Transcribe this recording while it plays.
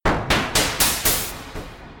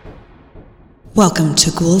Welcome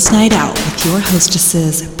to Ghouls Night Out with your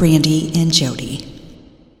hostesses, Brandy and Jody.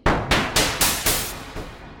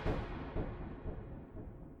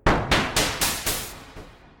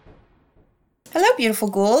 Hello, beautiful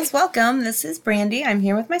ghouls. Welcome. This is Brandy. I'm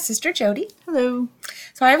here with my sister, Jody. Hello.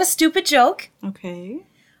 So I have a stupid joke. Okay.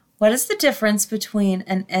 What is the difference between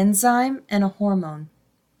an enzyme and a hormone?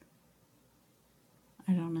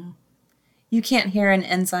 I don't know. You can't hear an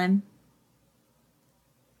enzyme.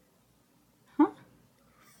 Huh?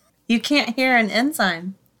 You can't hear an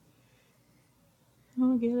enzyme. I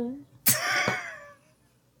don't get it.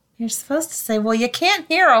 You're supposed to say, well, you can't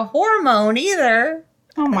hear a hormone either.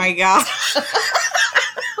 Oh my gosh.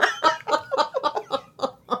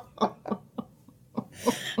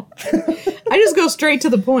 I just go straight to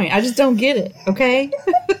the point. I just don't get it, okay?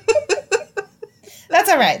 That's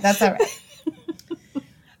all right. That's all right.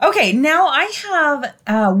 Okay, now I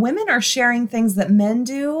have women are sharing things that men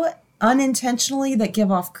do unintentionally that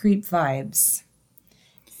give off creep vibes.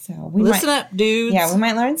 So Listen up, dudes. Yeah, we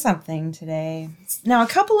might learn something today. Now, a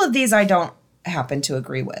couple of these I don't happen to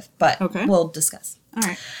agree with, but we'll discuss. All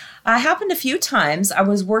right. Happened a few times. I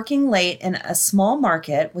was working late in a small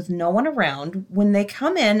market with no one around when they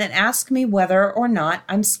come in and ask me whether or not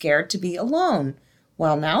I'm scared to be alone.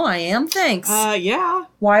 Well, now I am, thanks. Yeah.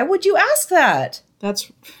 Why would you ask that?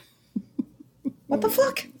 That's... What the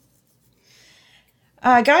fuck?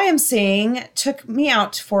 A guy I'm seeing took me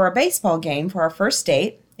out for a baseball game for our first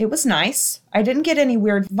date. It was nice. I didn't get any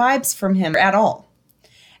weird vibes from him at all.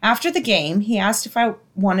 After the game, he asked if I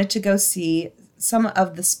wanted to go see some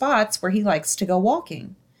of the spots where he likes to go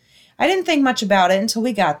walking. I didn't think much about it until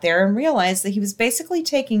we got there and realized that he was basically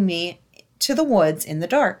taking me to the woods in the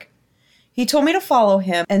dark. He told me to follow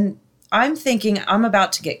him, and I'm thinking I'm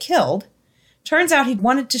about to get killed. Turns out he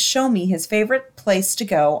wanted to show me his favorite place to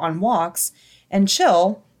go on walks and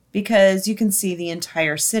chill because you can see the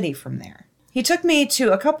entire city from there. He took me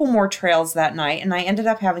to a couple more trails that night, and I ended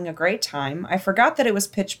up having a great time. I forgot that it was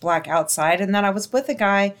pitch black outside and that I was with a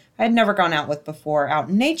guy I had never gone out with before out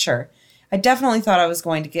in nature. I definitely thought I was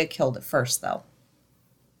going to get killed at first, though.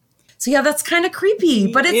 So yeah, that's kind of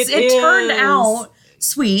creepy, but it turned out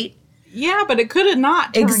sweet. Yeah, but it could have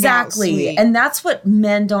not turned out sweet. And that's what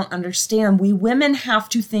men don't understand. We women have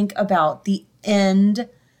to think about the end.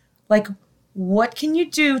 Like, what can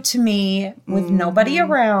you do to me with nobody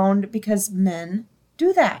around? Because men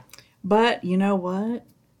do that. But you know what?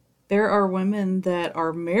 There are women that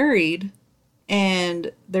are married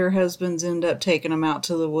and their husbands end up taking them out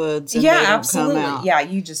to the woods and they don't absolutely. come out. Yeah,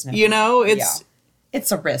 you just never know.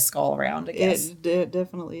 It's a risk all around, I guess. It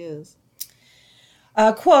definitely is.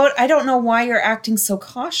 Quote, I don't know why you're acting so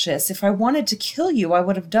cautious. If I wanted to kill you, I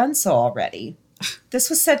would have done so already. This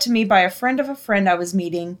was said to me by a friend of a friend I was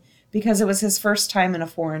meeting because it was his first time in a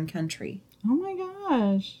foreign country. Oh my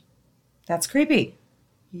gosh. That's creepy.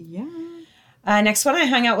 Yeah. Next one, I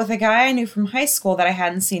hung out with a guy I knew from high school that I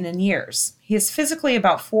hadn't seen in years. He is physically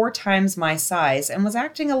about 4 times my size and was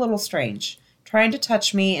acting a little strange, trying to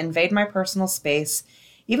touch me, invade my personal space,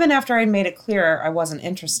 even after I'd made it clear I wasn't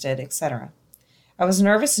interested, etc. I was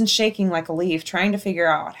nervous and shaking like a leaf, trying to figure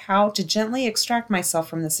out how to gently extract myself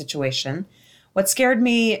from the situation. What scared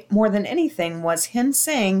me more than anything was him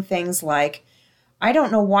saying things like, I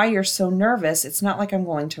don't know why you're so nervous. It's not like I'm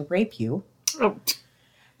going to rape you. Oh.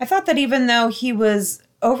 I thought that even though he was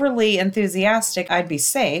overly enthusiastic, I'd be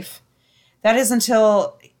safe. That is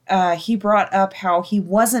until he brought up how he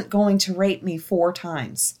wasn't going to rape me 4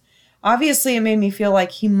 times. Obviously, it made me feel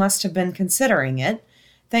like he must have been considering it.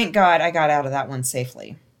 Thank God I got out of that one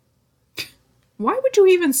safely. Why would you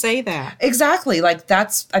even say that? Exactly. Like, I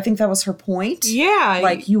think that was her point. Yeah.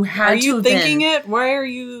 Like, you had to have been. Are you thinking it? Why are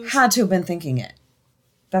you? Had to have been thinking it.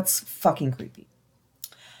 That's fucking creepy.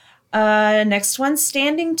 Next one,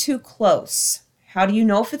 standing too close. How do you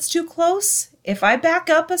know if it's too close? If I back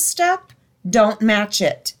up a step, don't match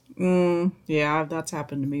it. Yeah, that's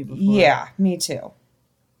happened to me before. Yeah, me too.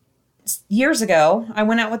 Years ago, I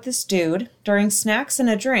went out with this dude. During snacks and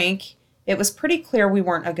a drink, it was pretty clear we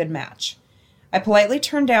weren't a good match. I politely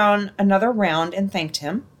turned down another round and thanked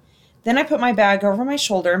him. Then I put my bag over my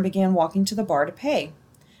shoulder and began walking to the bar to pay.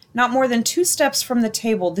 Not more than 2 steps from the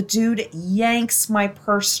table, the dude yanks my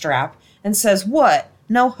purse strap and says, "What?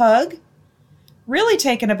 No hug?" Really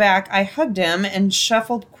taken aback, I hugged him and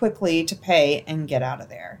shuffled quickly to pay and get out of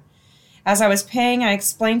there. As I was paying, I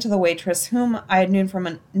explained to the waitress, whom I had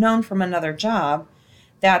known from another job,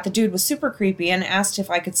 that the dude was super creepy and asked if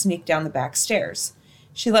I could sneak down the back stairs.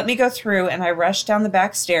 She let me go through, and I rushed down the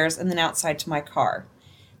back stairs and then outside to my car.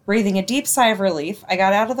 Breathing a deep sigh of relief, I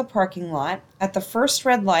got out of the parking lot. At the first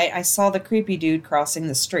red light, I saw the creepy dude crossing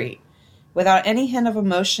the street. Without any hint of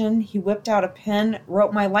emotion, he whipped out a pen,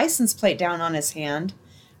 wrote my license plate down on his hand.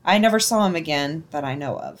 I never saw him again that I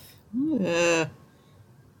know of. The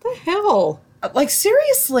hell? Like,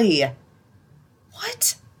 seriously.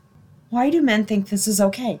 What? Why do men think this is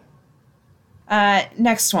okay?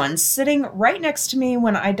 Next one. Sitting right next to me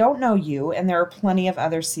when I don't know you and there are plenty of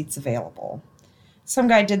other seats available. Some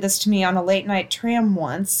guy did this to me on a late night tram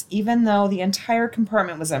once, even though the entire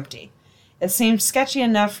compartment was empty. It seemed sketchy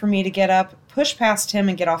enough for me to get up, push past him,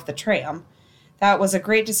 and get off the tram. That was a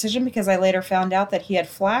great decision because I later found out that he had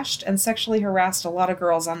flashed and sexually harassed a lot of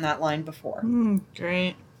girls on that line before.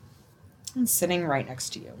 Great. And sitting right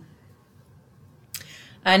next to you.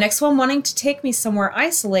 Next one, wanting to take me somewhere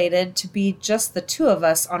isolated to be just the two of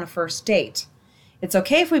us on a first date. It's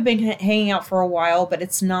okay if we've been hanging out for a while, but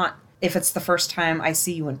it's not if it's the first time I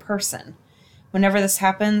see you in person. Whenever this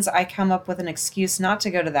happens, I come up with an excuse not to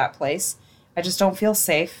go to that place. I just don't feel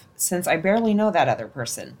safe since I barely know that other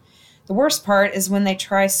person. The worst part is when they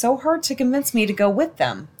try so hard to convince me to go with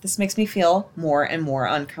them. This makes me feel more and more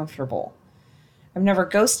uncomfortable. I've never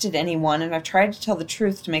ghosted anyone, and I've tried to tell the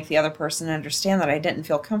truth to make the other person understand that I didn't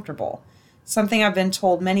feel comfortable. Something I've been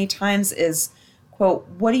told many times is, quote,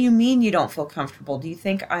 "What do you mean you don't feel comfortable? Do you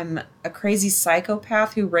think I'm a crazy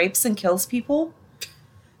psychopath who rapes and kills people?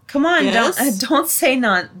 Come on, Yes. don't say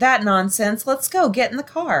that nonsense. Let's go. Get in the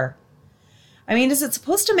car." I mean, is it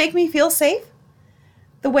supposed to make me feel safe?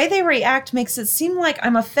 The way they react makes it seem like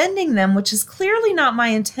I'm offending them, which is clearly not my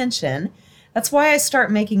intention. That's why I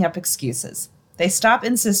start making up excuses. They stop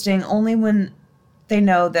insisting only when they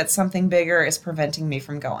know that something bigger is preventing me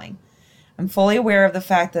from going. I'm fully aware of the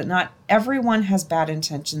fact that not everyone has bad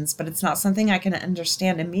intentions, but it's not something I can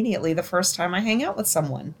understand immediately the first time I hang out with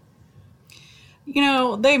someone. You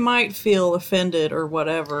know, they might feel offended or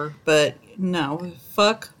whatever, but no,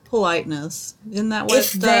 fuck politeness. Isn't that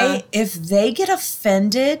what? If they get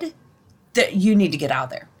offended, that you need to get out of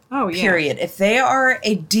there. Oh, yeah. Period. If they are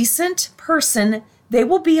a decent person, they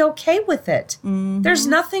will be okay with it. Mm-hmm. There's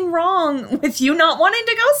nothing wrong with you not wanting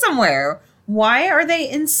to go somewhere. Why are they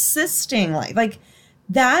insisting like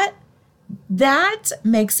that? That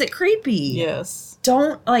makes it creepy. Yes.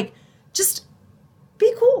 Don't just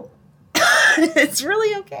be cool. It's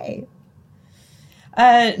really okay.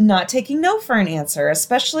 Not taking no for an answer,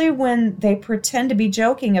 especially when they pretend to be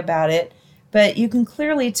joking about it, but you can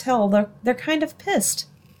clearly tell they're kind of pissed.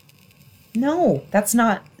 No, that's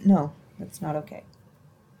not okay.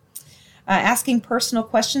 Asking personal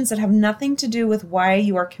questions that have nothing to do with why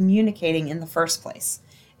you are communicating in the first place.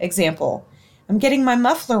 Example, I'm getting my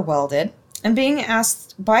muffler welded and being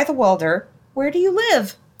asked by the welder, "Where do you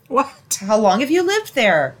live? What? How long have you lived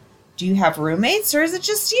there? Do you have roommates or is it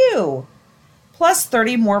just you?" Plus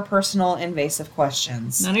 30 more personal invasive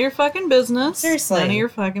questions. None of your fucking business. Seriously. None of your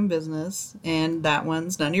fucking business. And that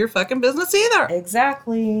one's none of your fucking business either.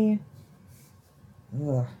 Exactly.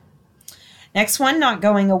 Ugh. Next one, not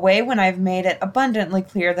going away when I've made it abundantly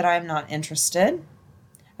clear that I'm not interested.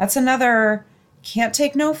 That's another can't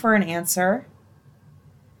take no for an answer.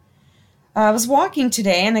 I was walking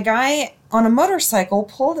today and a guy on a motorcycle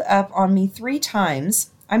pulled up on me 3 times.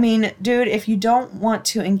 I mean, dude, if you don't want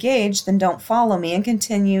to engage, then don't follow me and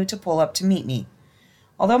continue to pull up to meet me.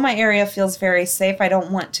 Although my area feels very safe, I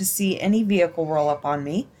don't want to see any vehicle roll up on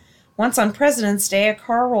me. Once on President's Day, a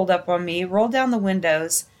car rolled up on me, rolled down the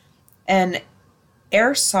windows, and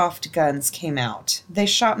airsoft guns came out. They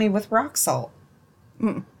shot me with rock salt.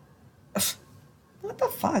 What the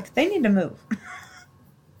fuck? They need to move.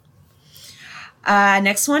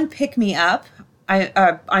 Next one, pick me up.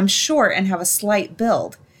 I'm short and have a slight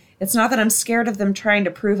build. It's not that I'm scared of them trying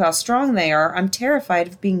to prove how strong they are. I'm terrified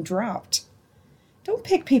of being dropped. Don't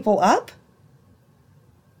pick people up.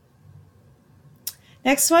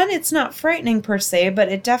 Next one, it's not frightening per se, but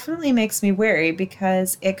it definitely makes me wary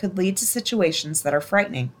because it could lead to situations that are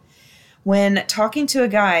frightening. When talking to a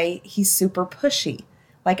guy, he's super pushy,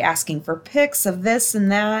 like asking for pics of this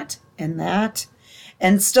and that,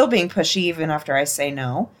 and still being pushy even after I say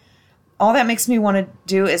no. All that makes me want to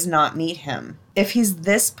do is not meet him. If he's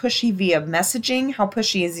this pushy via messaging, how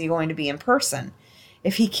pushy is he going to be in person?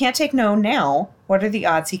 If he can't take no now, what are the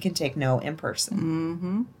odds he can take no in person?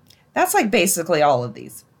 Mm-hmm. That's like basically all of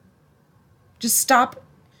these. Just stop.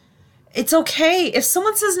 It's okay. If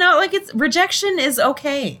someone says no, rejection is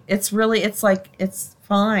okay. It's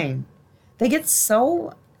fine. They get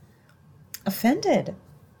so offended.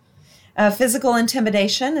 Physical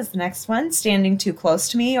intimidation is the next one. Standing too close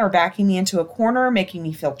to me or backing me into a corner, making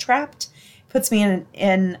me feel trapped. Puts me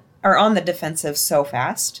in or on the defensive so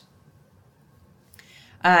fast.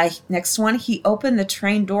 Next one, he opened the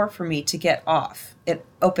train door for me to get off. It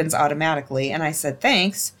opens automatically, and I said,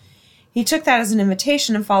 thanks. He took that as an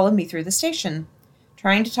invitation and followed me through the station,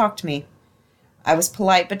 trying to talk to me. I was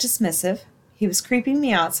polite but dismissive. He was creeping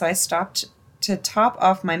me out, so I stopped to top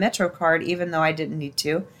off my Metro card even though I didn't need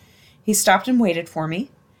to. He stopped and waited for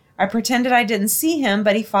me. I pretended I didn't see him,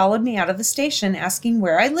 but he followed me out of the station, asking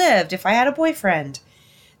where I lived, if I had a boyfriend.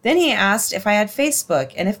 Then he asked if I had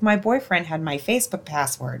Facebook and if my boyfriend had my Facebook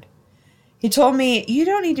password. He told me, you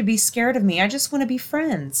don't need to be scared of me, I just want to be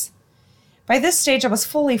friends. By this stage, I was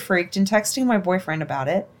fully freaked and texting my boyfriend about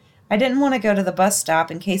it. I didn't want to go to the bus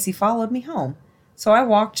stop in case he followed me home, so I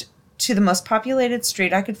walked to the most populated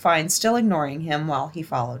street I could find, still ignoring him while he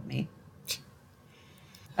followed me.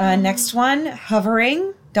 Next one,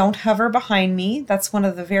 hovering. Don't hover behind me. That's one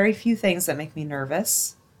of the very few things that make me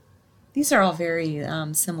nervous. These are all very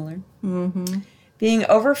similar. Mm-hmm. Being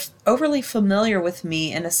overly familiar with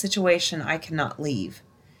me in a situation I cannot leave.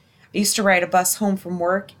 I used to ride a bus home from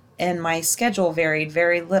work, and my schedule varied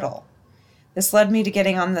very little. This led me to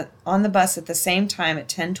getting on the bus at the same time at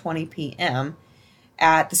 10:20 p.m.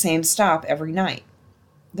 at the same stop every night.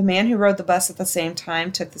 The man who rode the bus at the same time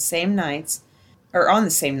on the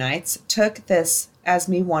same nights, took this as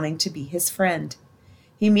me wanting to be his friend.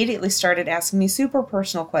 He immediately started asking me super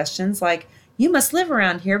personal questions like, you must live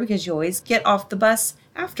around here because you always get off the bus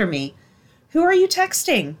after me. Who are you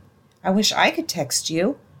texting? I wish I could text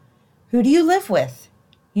you. Who do you live with?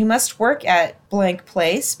 You must work at blank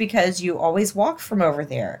place because you always walk from over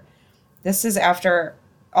there. This is after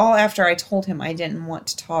I told him I didn't want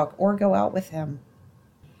to talk or go out with him.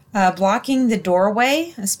 Blocking the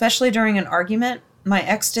doorway, especially during an argument. My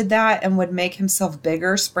ex did that and would make himself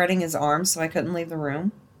bigger, spreading his arms so I couldn't leave the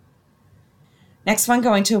room. Next one,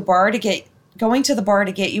 going to the bar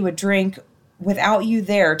to get you a drink without you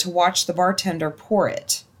there to watch the bartender pour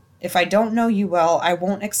it. If I don't know you well, I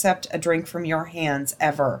won't accept a drink from your hands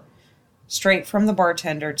ever. Straight from the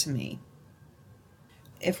bartender to me.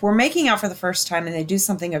 If we're making out for the first time and they do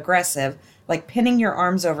something aggressive, like pinning your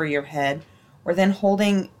arms over your head or then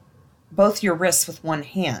holding both your wrists with one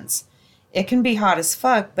hand, it can be hot as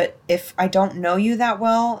fuck, but if I don't know you that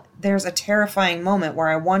well, there's a terrifying moment where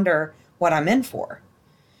I wonder what I'm in for.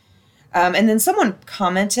 And then someone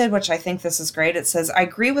commented, which I think this is great. It says, I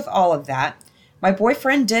agree with all of that. My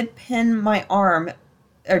boyfriend did did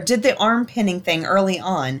the arm pinning thing early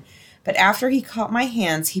on, but after he caught my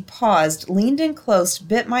hands, he paused, leaned in close,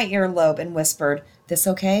 bit my earlobe, and whispered, this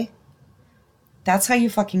okay? That's how you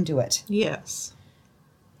fucking do it. Yes.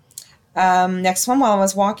 Next one, while I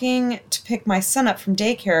was walking to pick my son up from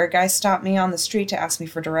daycare, a guy stopped me on the street to ask me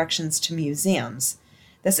for directions to museums.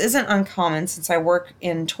 This isn't uncommon since I work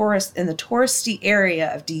in the touristy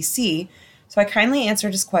area of DC, so I kindly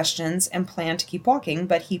answered his questions and planned to keep walking,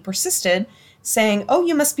 but he persisted, saying, oh,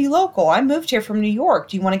 you must be local. I moved here from New York.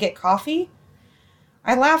 Do you want to get coffee?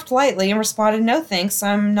 I laughed lightly and responded, no thanks,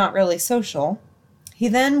 I'm not really social. He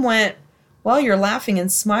then went, well, you're laughing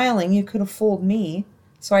and smiling. You could have fooled me.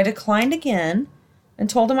 So I declined again and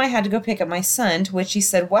told him I had to go pick up my son, to which he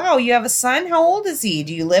said, wow, you have a son? How old is he?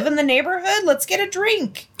 Do you live in the neighborhood? Let's get a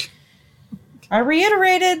drink. I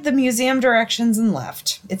reiterated the museum directions and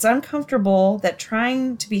left. It's uncomfortable that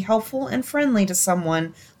trying to be helpful and friendly to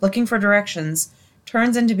someone looking for directions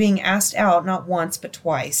turns into being asked out not once but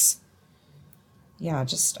twice. Yeah,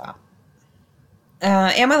 just stop.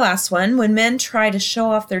 And my last one, when men try to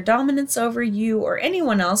show off their dominance over you or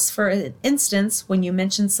anyone else, for instance, when you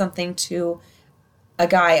mention something to a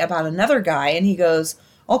guy about another guy and he goes,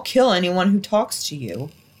 I'll kill anyone who talks to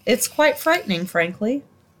you. It's quite frightening, frankly.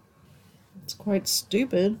 It's quite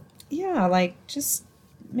stupid. Yeah, like, just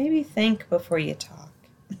maybe think before you talk.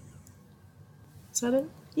 Is that it?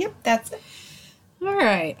 Yep, that's it. All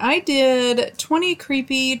right. I did 20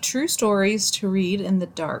 creepy true stories to read in the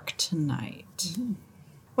dark tonight. Mm-hmm.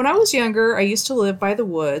 When I was younger, I used to live by the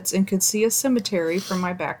woods and could see a cemetery from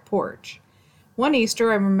my back porch. One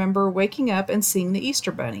Easter, I remember waking up and seeing the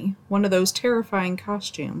Easter Bunny, one of those terrifying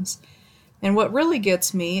costumes. And what really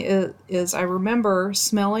gets me is I remember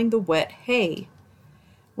smelling the wet hay.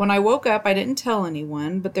 When I woke up, I didn't tell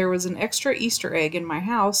anyone, but there was an extra Easter egg in my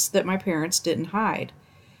house that my parents didn't hide.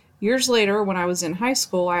 Years later, when I was in high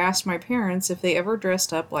school, I asked my parents if they ever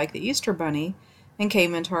dressed up like the Easter Bunny and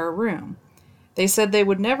came into our room. They said they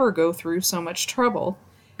would never go through so much trouble.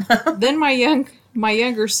 Then my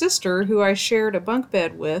younger sister, who I shared a bunk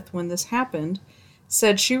bed with when this happened,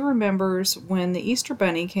 said she remembers when the Easter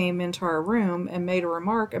Bunny came into our room and made a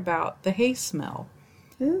remark about the hay smell.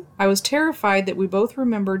 I was terrified that we both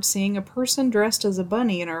remembered seeing a person dressed as a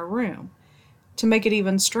bunny in our room. To make it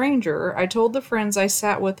even stranger, I told the friends I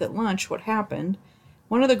sat with at lunch what happened.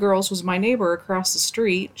 One of the girls was my neighbor across the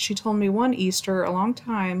street. She told me one Easter, a long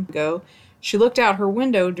time ago, she looked out her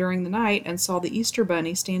window during the night and saw the Easter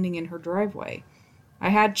bunny standing in her driveway. I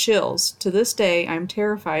had chills. To this day, I'm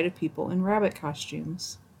terrified of people in rabbit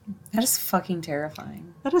costumes. That is fucking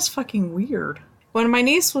terrifying. That is fucking weird. When my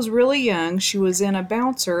niece was really young, she was in a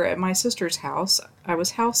bouncer at my sister's house. I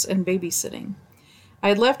was house and babysitting. I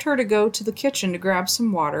had left her to go to the kitchen to grab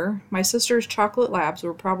some water. My sister's chocolate labs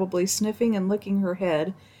were probably sniffing and licking her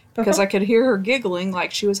head because I could hear her giggling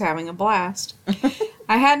like she was having a blast.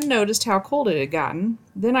 I hadn't noticed how cold it had gotten.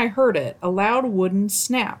 Then I heard it, a loud wooden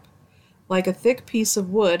snap, like a thick piece of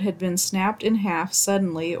wood had been snapped in half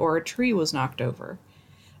suddenly or a tree was knocked over.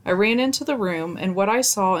 I ran into the room, and what I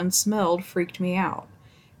saw and smelled freaked me out.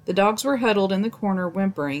 The dogs were huddled in the corner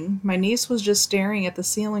whimpering. My niece was just staring at the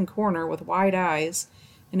ceiling corner with wide eyes,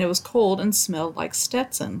 and it was cold and smelled like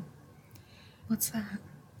Stetson. What's that?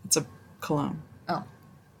 It's a cologne. Oh.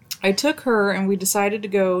 I took her, and we decided to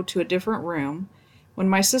go to a different room. When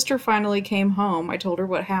my sister finally came home, I told her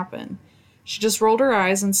what happened. She just rolled her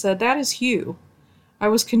eyes and said, "That is Hugh." I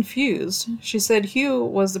was confused. She said Hugh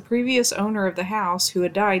was the previous owner of the house who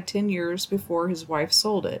had died 10 years before his wife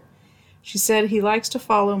sold it. She said he likes to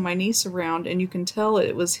follow my niece around, and you can tell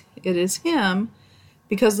it is him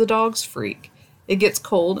because the dogs freak. It gets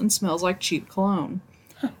cold and smells like cheap cologne.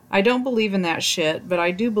 I don't believe in that shit, but I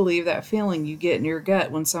do believe that feeling you get in your gut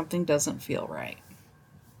when something doesn't feel right.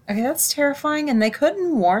 Okay, that's terrifying, and they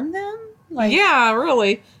couldn't warn them? Like, yeah,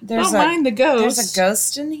 really. Don't mind the ghost. There's a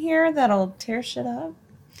ghost in here that'll tear shit up.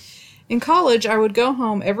 In college, I would go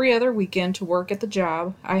home every other weekend to work at the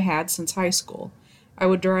job I had since high school. I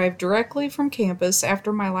would drive directly from campus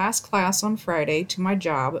after my last class on Friday to my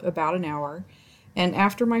job, about an hour, and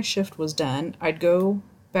after my shift was done, I'd go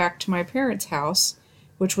back to my parents' house,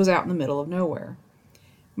 which was out in the middle of nowhere.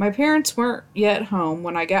 My parents weren't yet home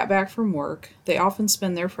when I got back from work. They often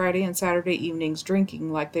spend their Friday and Saturday evenings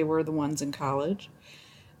drinking like they were the ones in college.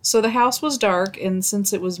 So the house was dark, and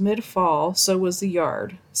since it was mid-fall, so was the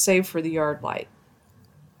yard, save for the yard light.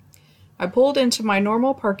 I pulled into my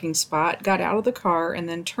normal parking spot, got out of the car, and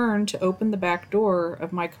then turned to open the back door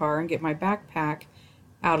of my car and get my backpack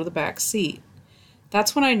out of the back seat.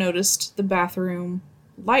 That's when I noticed the bathroom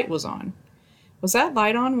light was on. Was that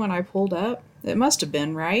light on when I pulled up? It must have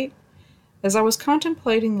been, right? As I was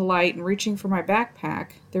contemplating the light and reaching for my backpack,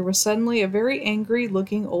 there was suddenly a very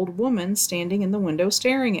angry-looking old woman standing in the window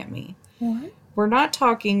staring at me. What? We're not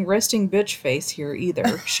talking resting bitch face here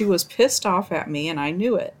either. She was pissed off at me, and I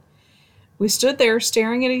knew it. We stood there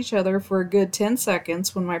staring at each other for a good 10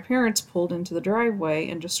 seconds when my parents pulled into the driveway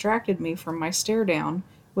and distracted me from my stare down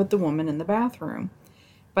with the woman in the bathroom.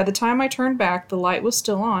 By the time I turned back, the light was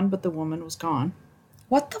still on, but the woman was gone.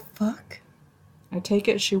 What the fuck? I take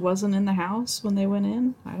it she wasn't in the house when they went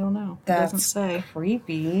in? I don't know. It doesn't say.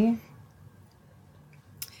 Creepy.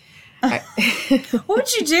 What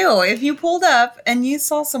would you do if you pulled up and you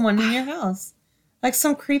saw someone in your house? Like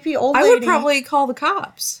some creepy old lady? I would probably call the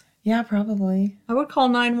cops. Yeah, probably. I would call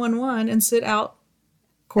 911 and sit out.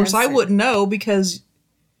 Of course, I wouldn't know because...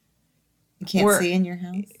 You can't see in your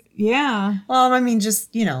house? Yeah. Well, I mean,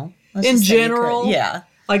 just, in general. Yeah.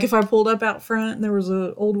 Like if I pulled up out front and there was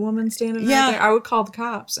an old woman standing right there, I would call the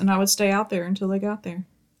cops and I would stay out there until they got there.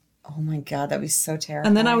 Oh my God, that'd be so terrifying.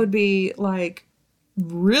 And then I would be like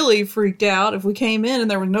really freaked out if we came in and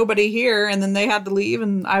there was nobody here and then they had to leave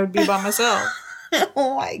and I would be by myself.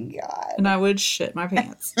 Oh my God. And I would shit my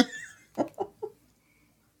pants.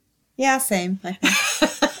 Yeah, same. I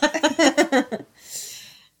think.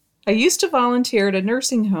 I used to volunteer at a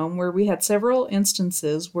nursing home where we had several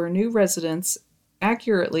instances where new residents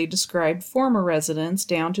accurately described former residents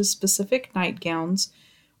down to specific nightgowns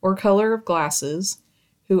or color of glasses,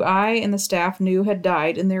 who I and the staff knew had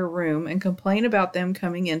died in their room, and complain about them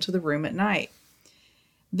coming into the room at night.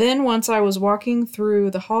 Then once I was walking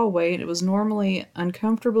through the hallway and it was normally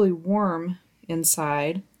uncomfortably warm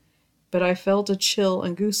inside, but I felt a chill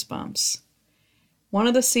and goosebumps. One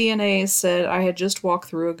of the CNAs said I had just walked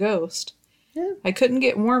through a ghost. Yeah. I couldn't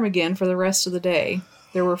get warm again for the rest of the day.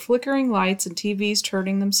 There were flickering lights and TVs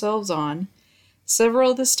turning themselves on.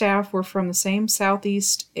 Several of the staff were from the same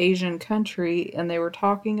Southeast Asian country, and they were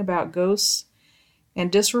talking about ghosts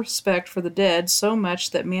and disrespect for the dead so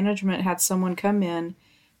much that management had someone come in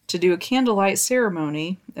to do a candlelight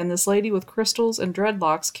ceremony, and this lady with crystals and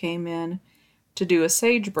dreadlocks came in to do a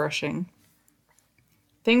sage brushing.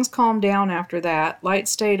 Things calmed down after that.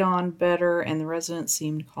 Lights stayed on better, and the residents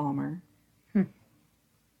seemed calmer.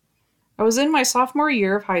 I was in my sophomore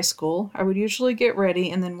year of high school. I would usually get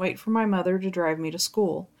ready and then wait for my mother to drive me to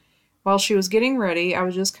school. While she was getting ready, I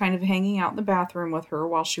was just kind of hanging out in the bathroom with her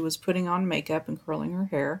while she was putting on makeup and curling her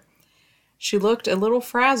hair. She looked a little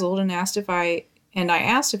frazzled and I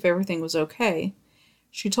asked if everything was okay.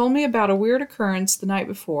 She told me about a weird occurrence the night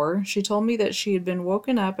before. She told me that she had been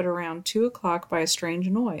woken up at around 2 o'clock by a strange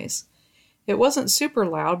noise. It wasn't super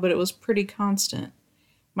loud, but it was pretty constant.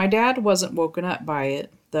 My dad wasn't woken up by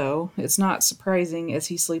it, though. It's not surprising, as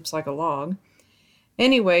he sleeps like a log.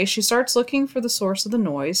 Anyway, she starts looking for the source of the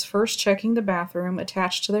noise, first checking the bathroom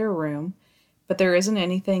attached to their room, but there isn't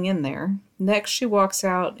anything in there. Next, she walks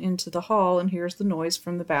out into the hall and hears the noise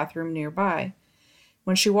from the bathroom nearby.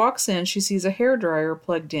 When she walks in, she sees a hairdryer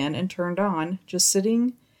plugged in and turned on, just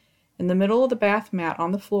sitting in the middle of the bath mat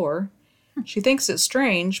on the floor. She thinks it's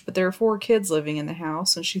strange, but there are 4 kids living in the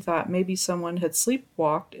house, and she thought maybe someone had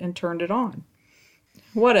sleepwalked and turned it on.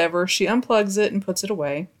 Whatever, she unplugs it and puts it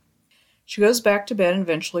away. She goes back to bed and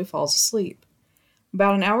eventually falls asleep.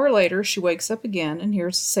 About an hour later, she wakes up again and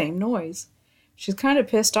hears the same noise. She's kind of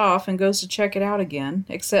pissed off and goes to check it out again,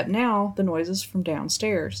 except now the noise is from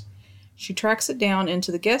downstairs. She tracks it down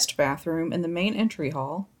into the guest bathroom in the main entry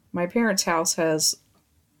hall. My parents' house has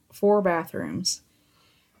 4 bathrooms.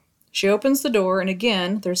 She opens the door, and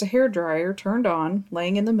again, there's a hairdryer turned on,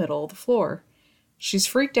 laying in the middle of the floor. She's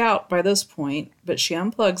freaked out by this point, but she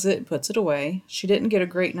unplugs it and puts it away. She didn't get a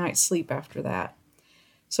great night's sleep after that.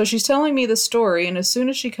 So she's telling me the story, and as soon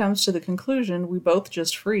as she comes to the conclusion, we both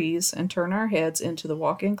just freeze and turn our heads into the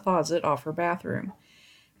walk-in closet off her bathroom.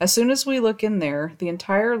 As soon as we look in there, the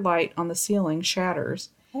entire light on the ceiling shatters.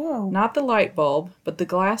 Whoa. Not the light bulb, but the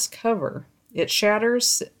glass cover. It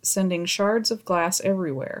shatters, sending shards of glass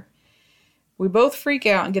everywhere. We both freak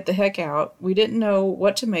out and get the heck out. We didn't know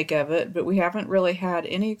what to make of it, but we haven't really had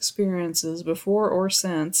any experiences before or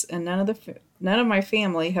since, and none of my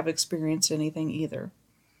family have experienced anything either.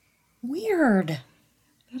 Weird.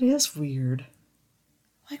 That is weird.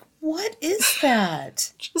 Like, what is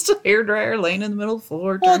that? Just a hairdryer laying in the middle of the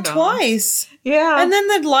floor, Well, turned on. twice. Yeah. And then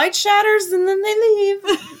the light shatters and then they leave.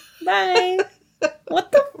 Bye.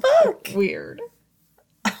 What the fuck? Weird.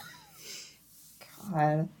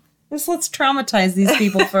 God. Just let's traumatize these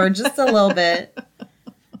people for just a little bit.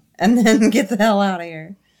 And then get the hell out of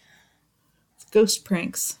here. Ghost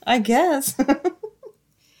pranks. I guess.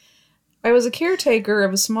 I was a caretaker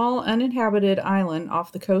of a small uninhabited island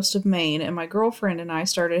off the coast of Maine, and my girlfriend and I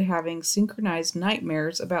started having synchronized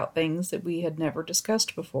nightmares about things that we had never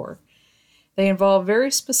discussed before. They involved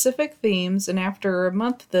very specific themes, and after a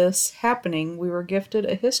month of this happening, we were gifted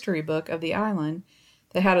a history book of the island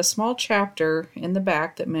that had a small chapter in the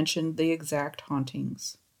back that mentioned the exact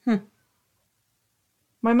hauntings.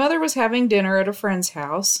 My mother was having dinner at a friend's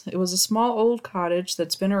house. It was a small old cottage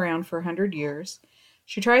that's been around for 100 years.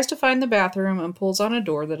 She tries to find the bathroom and pulls on a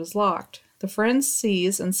door that is locked. The friend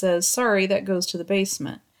sees and says, "Sorry, that goes to the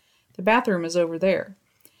basement. The bathroom is over there."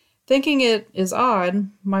 Thinking it is odd,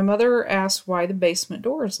 my mother asks why the basement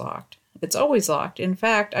door is locked. It's always locked. In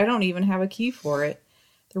fact, I don't even have a key for it.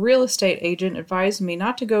 The real estate agent advised me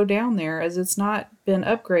not to go down there as it's not been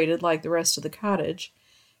upgraded like the rest of the cottage.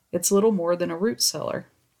 It's little more than a root cellar.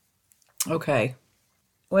 Okay.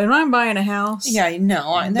 When I'm buying a house, Yeah,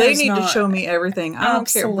 no. they need to show me everything. I don't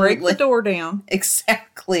care. Break the Absolutely. door down.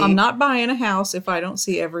 Exactly. I'm not buying a house if I don't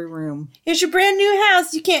see every room. Here's your brand new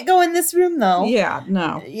house. You can't go in this room, though. Yeah,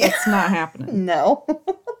 no. Yeah. That's not happening. No.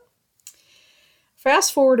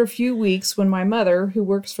 Fast forward a few weeks when my mother, who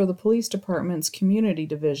works for the police department's community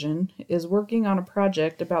division, is working on a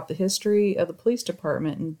project about the history of the police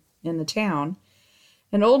department in the town.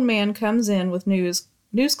 An old man comes in with news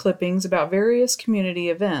clippings about various community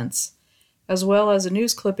events, as well as a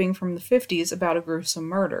news clipping from the 50s about a gruesome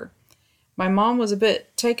murder. My mom was a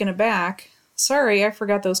bit taken aback. "Sorry, I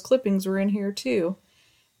forgot those clippings were in here too."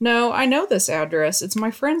 "No, I know this address. It's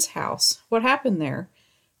my friend's house. What happened there?"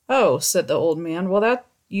 "Oh," said the old man, "well, that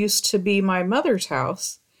used to be my mother's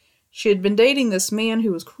house. She had been dating this man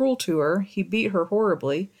who was cruel to her. He beat her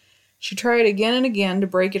horribly. She tried again and again to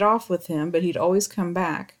break it off with him, but he'd always come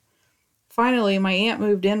back. Finally, my aunt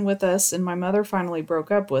moved in with us, and my mother finally broke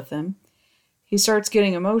up with him. He starts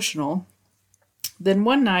getting emotional. Then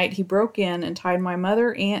one night, he broke in and tied my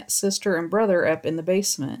mother, aunt, sister, and brother up in the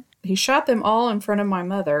basement. He shot them all in front of my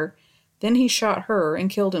mother. Then he shot her and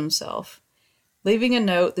killed himself, leaving a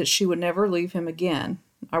note that she would never leave him again.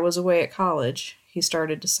 I was away at college." He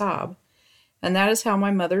started to sob. "And that is how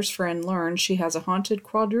my mother's friend learned she has a haunted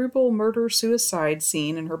quadruple murder-suicide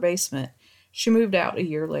scene in her basement. She moved out a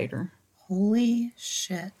year later." Holy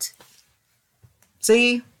shit.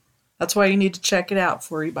 See? That's why you need to check it out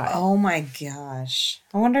before you buy it. Oh my gosh.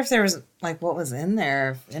 I wonder if there was, like, what was in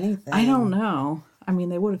there, if anything. I don't know. I mean,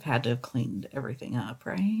 they would have had to have cleaned everything up,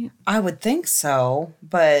 right? I would think so,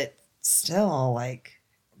 but still, like,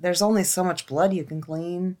 there's only so much blood you can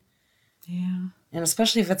clean. Yeah. And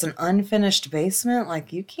especially if it's an unfinished basement,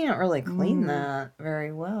 like, you can't really clean that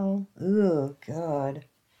very well. Ooh, God.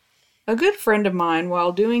 A good friend of mine,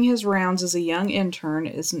 while doing his rounds as a young intern,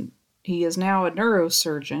 he is now a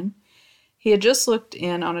neurosurgeon. He had just looked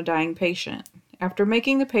in on a dying patient. After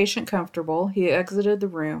making the patient comfortable, he exited the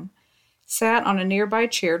room, sat on a nearby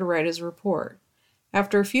chair to write his report.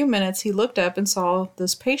 After a few minutes, he looked up and saw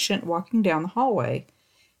this patient walking down the hallway.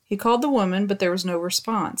 He called the woman, but there was no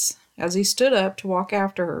response. As he stood up to walk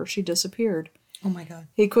after her, she disappeared. Oh my God.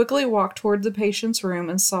 He quickly walked toward the patient's room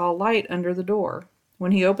and saw a light under the door.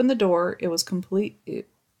 When he opened the door, it was completely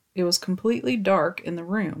dark in the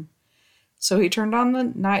room. So he turned on the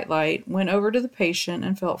nightlight, went over to the patient,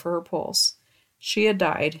 and felt for her pulse. She had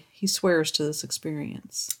died. He swears to this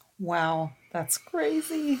experience. Wow, that's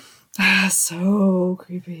crazy. So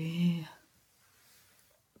creepy.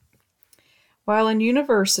 While in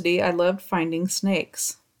university, I loved finding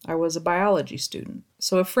snakes. I was a biology student.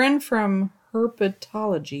 So a friend from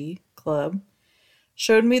herpetology club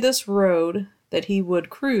showed me this road that he would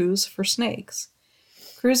cruise for snakes.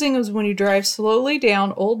 Cruising is when you drive slowly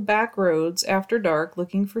down old back roads after dark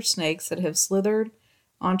looking for snakes that have slithered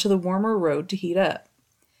onto the warmer road to heat up.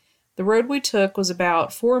 The road we took was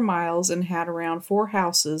about 4 miles and had around 4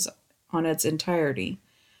 houses on its entirety.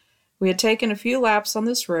 We had taken a few laps on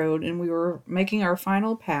this road and we were making our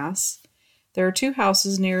final pass. There are 2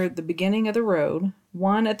 houses near the beginning of the road,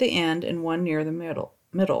 one at the end and one near the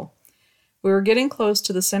middle. We were getting close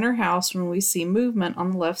to the center house when we see movement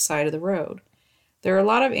on the left side of the road. There are a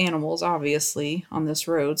lot of animals, obviously, on this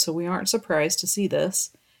road, so we aren't surprised to see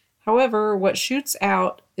this. However, what shoots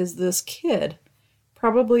out is this kid,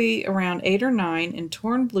 probably around 8 or 9, in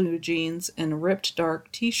torn blue jeans and a ripped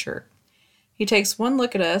dark t-shirt. He takes one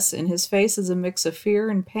look at us, and his face is a mix of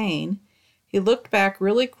fear and pain. He looked back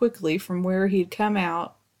really quickly from where he'd come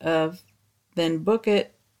out of, then booked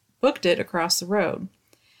it across the road.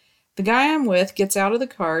 The guy I'm with gets out of the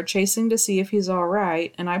car, chasing to see if he's all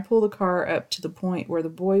right, and I pull the car up to the point where the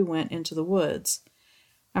boy went into the woods.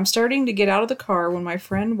 I'm starting to get out of the car when my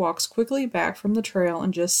friend walks quickly back from the trail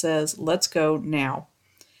and just says, "Let's go now."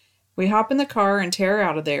 We hop in the car and tear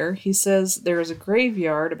out of there. He says there is a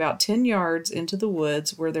graveyard about 10 yards into the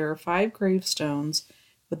woods where there are 5 gravestones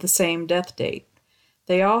with the same death date.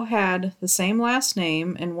 They all had the same last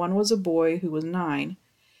name, and one was a boy who was 9.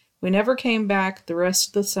 We never came back the rest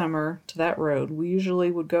of the summer to that road. We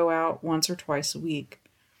usually would go out once or twice a week.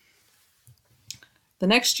 The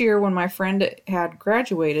next year, when my friend had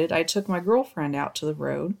graduated, I took my girlfriend out to the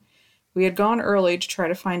road. We had gone early to try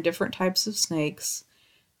to find different types of snakes.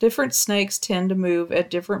 Different snakes tend to move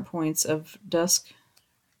at different points of dusk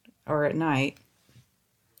or at night.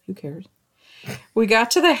 Who cares? We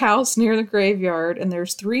got to the house near the graveyard, and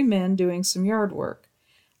there's 3 men doing some yard work.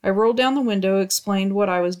 I rolled down the window, explained what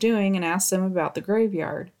I was doing, and asked them about the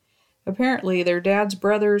graveyard. Apparently, their dad's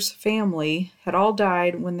brother's family had all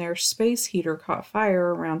died when their space heater caught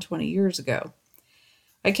fire around 20 years ago.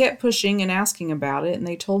 I kept pushing and asking about it, and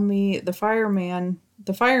they told me the firemen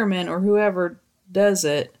or whoever does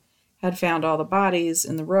it had found all the bodies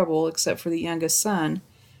in the rubble except for the youngest son,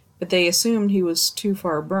 but they assumed he was too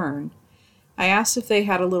far burned. I asked if they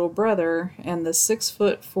had a little brother, and the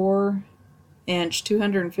 6'4"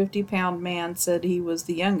 250-pound man said he was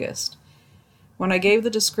the youngest. When I gave the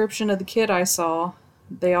description of the kid I saw,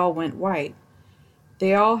 they all went white.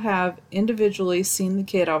 They all have individually seen the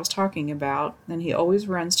kid I was talking about, and he always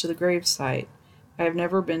runs to the gravesite. I have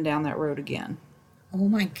never been down that road again. Oh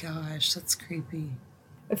my gosh, that's creepy.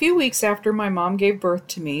 A few weeks after my mom gave birth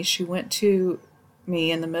to me, she went to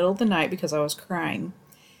me in the middle of the night because I was crying.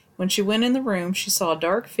 When she went in the room, she saw a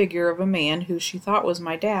dark figure of a man who she thought was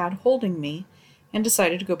my dad holding me and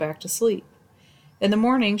decided to go back to sleep. In the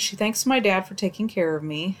morning, she thanks my dad for taking care of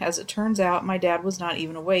me. As it turns out, my dad was not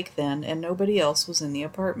even awake then, and nobody else was in the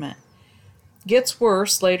apartment. Gets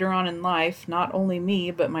worse later on in life. Not only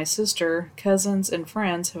me, but my sister, cousins, and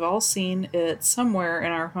friends have all seen it somewhere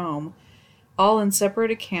in our home, all in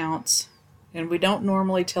separate accounts, and we don't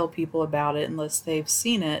normally tell people about it unless they've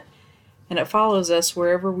seen it, and it follows us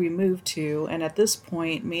wherever we move to, and at this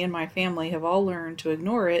point, me and my family have all learned to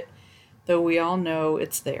ignore it, though we all know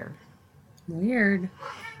it's there. Weird.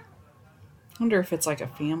 I wonder if it's like a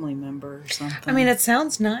family member or something. I mean, it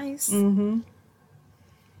sounds nice. When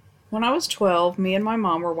I was 12, me and my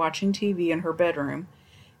mom were watching TV in her bedroom.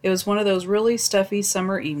 It was one of those really stuffy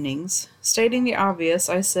summer evenings. Stating the obvious,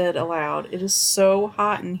 I said aloud, "It is so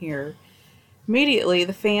hot in here." Immediately,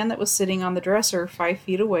 the fan that was sitting on the dresser 5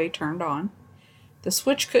 feet away turned on. The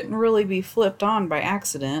switch couldn't really be flipped on by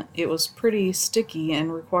accident. It was pretty sticky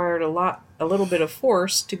and required a little bit of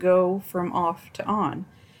force to go from off to on.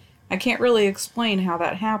 I can't really explain how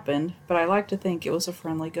that happened, but I like to think it was a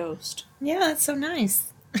friendly ghost. Yeah, that's so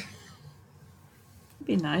nice. It'd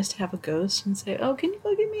be nice to have a ghost and say, "Oh, can you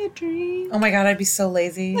go get me a drink?" Oh my God, I'd be so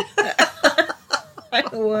lazy. I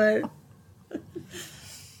would.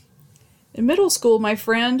 In middle school, my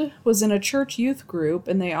friend was in a church youth group,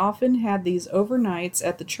 and they often had these overnights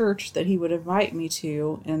at the church that he would invite me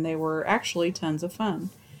to, and they were actually tons of fun.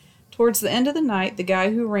 Towards the end of the night, the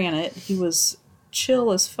guy who ran it, he was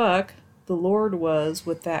chill as fuck. The Lord was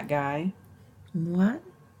with that guy. What?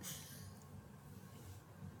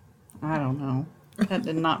 I don't know. That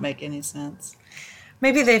did not make any sense.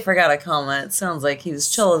 Maybe they forgot a comma. It sounds like he was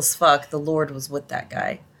chill as fuck. The Lord was with that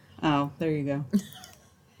guy. Oh, there you go.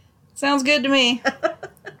 Sounds good to me.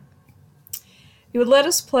 He would let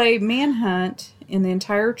us play manhunt in the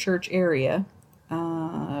entire church area.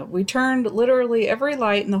 We turned literally every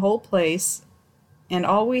light in the whole place, and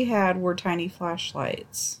all we had were tiny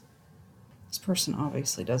flashlights. This person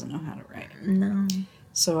obviously doesn't know how to write. No.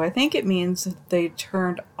 So I think it means that they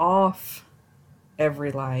turned off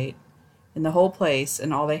every light in the whole place,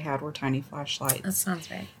 and all they had were tiny flashlights. That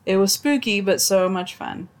sounds right. It was spooky, but so much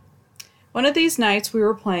fun. One of these nights we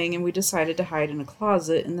were playing, and we decided to hide in a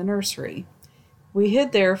closet in the nursery. We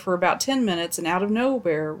hid there for about 10 minutes, and out of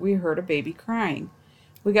nowhere, we heard a baby crying.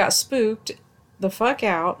 We got spooked the fuck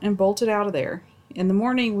out and bolted out of there. In the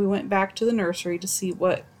morning, we went back to the nursery to see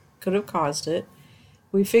what could have caused it.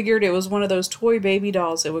 We figured it was one of those toy baby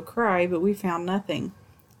dolls that would cry, but we found nothing.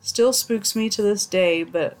 Still spooks me to this day,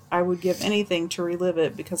 but I would give anything to relive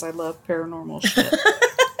it because I love paranormal shit.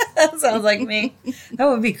 That sounds like me. That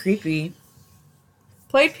would be creepy.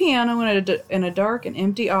 Played piano in a dark and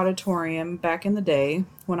empty auditorium back in the day.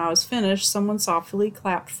 When I was finished, someone softly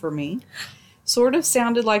clapped for me. Sort of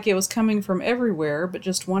sounded like it was coming from everywhere, but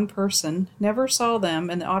just one person. Never saw them,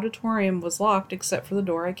 and the auditorium was locked except for the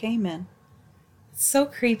door I came in. So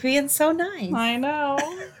creepy and so nice. I know.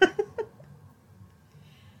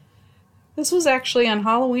 This was actually on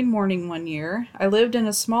Halloween morning one year. I lived in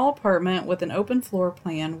a small apartment with an open floor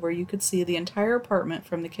plan where you could see the entire apartment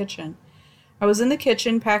from the kitchen. I was in the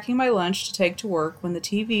kitchen packing my lunch to take to work when the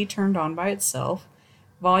TV turned on by itself,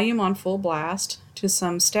 volume on full blast, to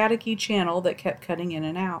some staticky channel that kept cutting in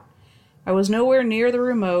and out. I was nowhere near the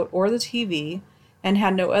remote or the TV, and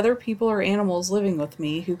had no other people or animals living with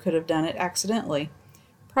me who could have done it accidentally.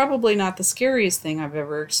 Probably not the scariest thing I've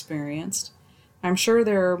ever experienced. I'm sure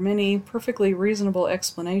there are many perfectly reasonable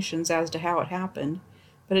explanations as to how it happened,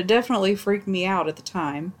 but it definitely freaked me out at the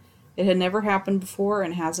time. It had never happened before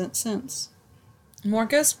and hasn't since. More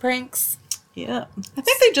ghost pranks. Yeah. I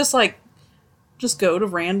think they just go to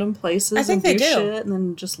random places I think and do they do. shit and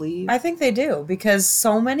then just leave. I think they do, because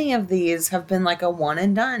so many of these have been like a one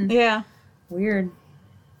and done. Yeah. Weird.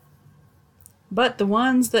 But the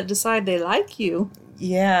ones that decide they like you.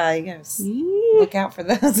 Yeah, you gotta Yeah. look out for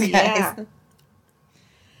those guys. Yeah.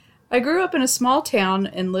 I grew up in a small town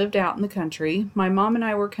and lived out in the country. My mom and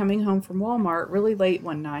I were coming home from Walmart really late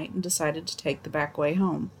one night and decided to take the back way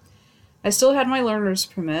home. I still had my learner's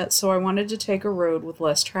permit, so I wanted to take a road with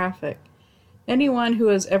less traffic. Anyone who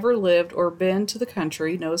has ever lived or been to the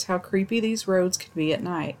country knows how creepy these roads can be at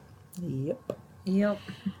night. Yep.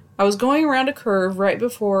 I was going around a curve right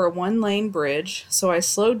before a one-lane bridge, so I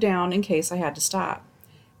slowed down in case I had to stop.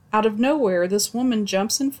 Out of nowhere, this woman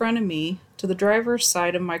jumps in front of me to the driver's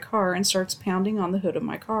side of my car and starts pounding on the hood of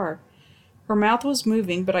my car. Her mouth was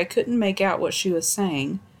moving, but I couldn't make out what she was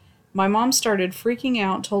saying. My mom started freaking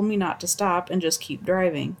out, told me not to stop and just keep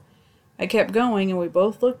driving. I kept going, and we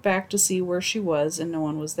both looked back to see where she was, and no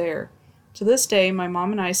one was there. To this day, my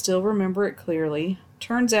mom and I still remember it clearly.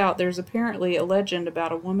 Turns out there's apparently a legend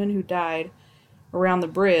about a woman who died around the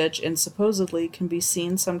bridge and supposedly can be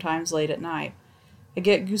seen sometimes late at night. I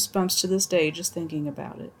get goosebumps to this day just thinking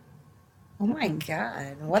about it. Oh my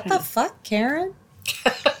God. What the fuck, Karen?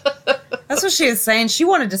 That's what she was saying. She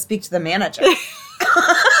wanted to speak to the manager.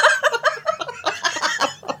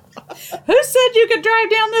 Who said you could drive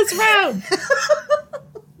down this road?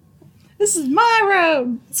 This is my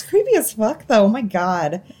road. It's creepy as fuck, though. Oh my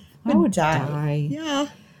God. I would die. Yeah.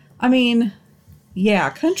 I mean,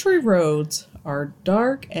 yeah, country roads are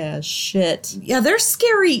dark as shit. Yeah, they're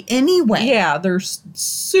scary anyway. Yeah, they're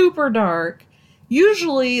super dark.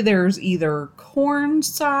 Usually there's either corn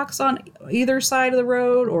stalks on either side of the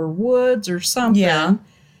road or woods or something. Yeah.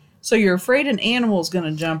 So you're afraid an animal's going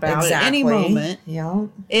to jump out at any moment. Yeah.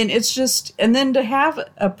 And it's just, and then to have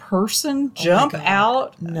a person jump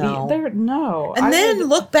out. No. No. And then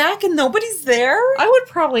look back and nobody's there? I would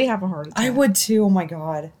probably have a heart attack. I would too. Oh my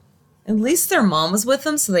God. At least their mom was with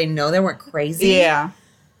them so they know they weren't crazy. Yeah.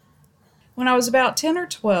 When I was about 10 or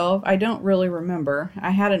 12, I don't really remember,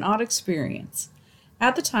 I had an odd experience.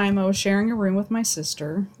 At the time, I was sharing a room with my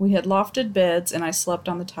sister. We had lofted beds and I slept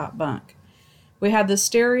on the top bunk. We had the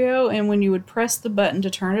stereo, and when you would press the button to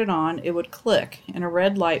turn it on, it would click and a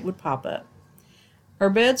red light would pop up. Our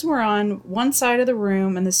beds were on one side of the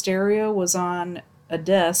room and the stereo was on a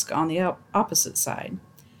desk on the opposite side.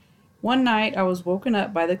 One night, I was woken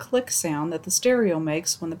up by the click sound that the stereo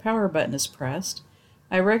makes when the power button is pressed.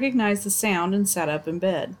 I recognized the sound and sat up in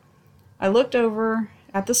bed. I looked over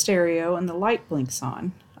at the stereo and the light blinks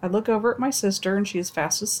on. I look over at my sister and she is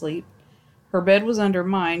fast asleep. Her bed was under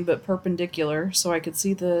mine but perpendicular, so I could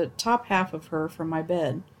see the top half of her from my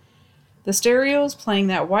bed. The stereo is playing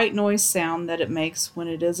that white noise sound that it makes when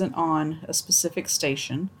it isn't on a specific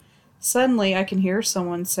station. Suddenly, I can hear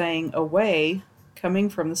someone saying, "Away," coming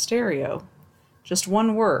from the stereo. Just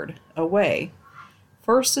one word, "away."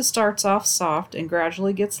 First, it starts off soft and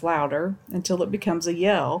gradually gets louder until it becomes a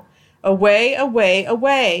yell. "Away, away,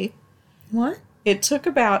 away!" What? It took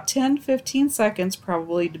about 10-15 seconds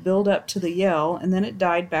probably to build up to the yell, and then it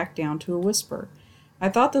died back down to a whisper. I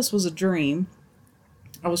thought this was a dream.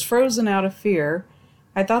 I was frozen out of fear.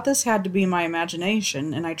 I thought this had to be my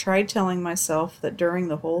imagination, and I tried telling myself that during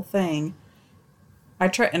the whole thing. I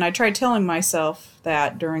tried telling myself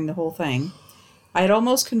that during the whole thing. I had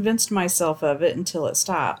almost convinced myself of it until it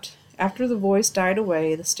stopped. After the voice died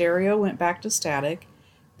away, the stereo went back to static.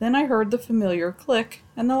 Then I heard the familiar click,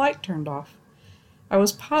 and the light turned off. I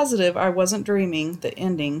was positive I wasn't dreaming the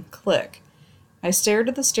ending click. I stared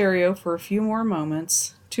at the stereo for a few more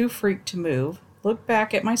moments, too freaked to move, looked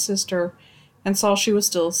back at my sister, and saw she was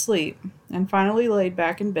still asleep, and finally laid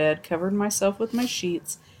back in bed, covered myself with my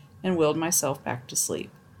sheets, and willed myself back to sleep.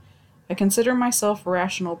 I consider myself a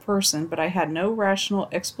rational person, but I had no rational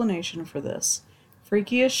explanation for this.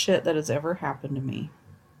 Freakiest shit that has ever happened to me.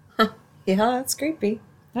 Yeah, that's creepy.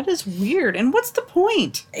 That is weird. And what's the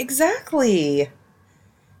point? Exactly.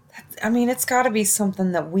 It's got to be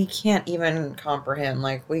something that we can't even comprehend.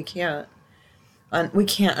 Like, we can't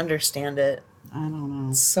understand it. I don't know.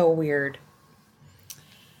 It's so weird.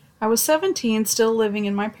 I was 17, still living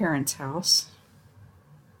in my parents' house.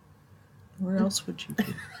 Where else would you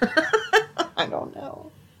be? I don't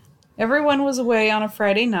know. Everyone was away on a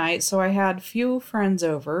Friday night, so I had few friends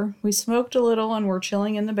over. We smoked a little and were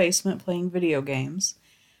chilling in the basement playing video games.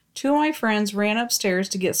 Two of my friends ran upstairs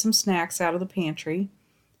to get some snacks out of the pantry.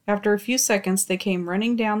 After a few seconds, they came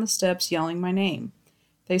running down the steps yelling my name.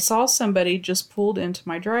 They saw somebody just pulled into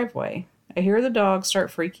my driveway. I hear the dog start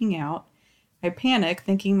freaking out. I panic,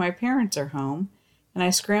 thinking my parents are home, and I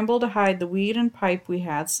scramble to hide the weed and pipe we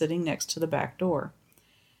had sitting next to the back door.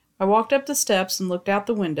 I walked up the steps and looked out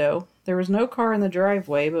the window. There was no car in the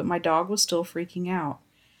driveway, but my dog was still freaking out.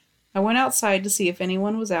 I went outside to see if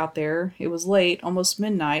anyone was out there. It was late, almost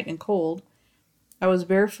midnight, and cold. I was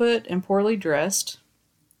barefoot and poorly dressed.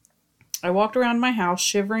 I walked around my house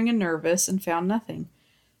shivering and nervous and found nothing.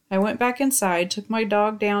 I went back inside, took my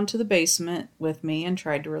dog down to the basement with me, and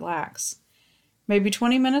tried to relax. Maybe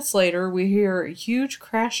 20 minutes later, we hear a huge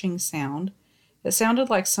crashing sound. It sounded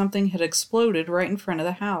like something had exploded right in front of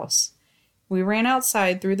the house. We ran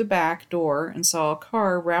outside through the back door and saw a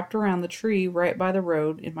car wrapped around the tree right by the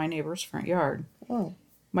road in my neighbor's front yard. Oh.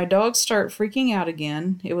 My dogs start freaking out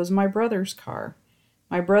again. It was my brother's car.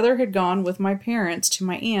 My brother had gone with my parents to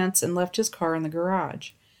my aunt's and left his car in the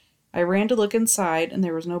garage. I ran to look inside, and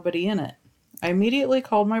there was nobody in it. I immediately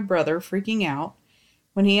called my brother, freaking out.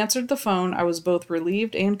 When he answered the phone, I was both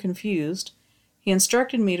relieved and confused. He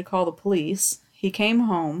instructed me to call the police. He came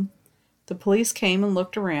home. The police came and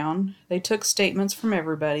looked around. They took statements from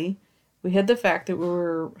everybody. We hid the fact that we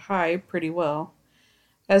were high pretty well.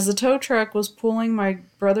 As the tow truck was pulling my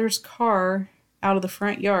brother's car out of the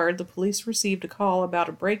front yard, the police received a call about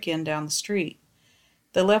a break-in down the street.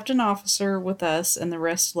 They left an officer with us, and the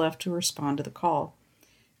rest left to respond to the call.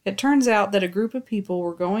 It turns out that a group of people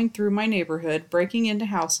were going through my neighborhood, breaking into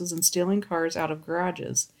houses and stealing cars out of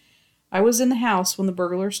garages. I was in the house when the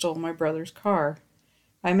burglar stole my brother's car.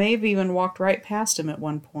 I may have even walked right past him at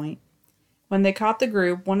one point. When they caught the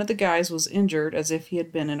group, one of the guys was injured as if he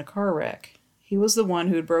had been in a car wreck. He was the one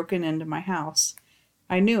who had broken into my house.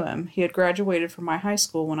 I knew him. He had graduated from my high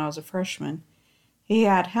school when I was a freshman. He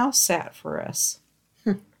had house sat for us.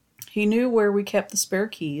 He knew where we kept the spare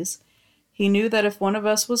keys. He knew that if one of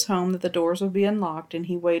us was home that the doors would be unlocked, and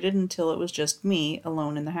he waited until it was just me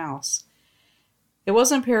alone in the house. It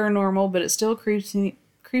wasn't paranormal, but it still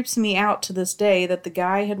creeps me out to this day that the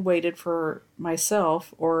guy had waited for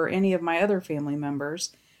myself or any of my other family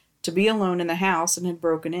members to be alone in the house and had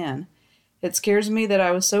broken in. It scares me that I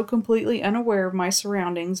was so completely unaware of my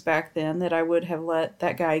surroundings back then that I would have let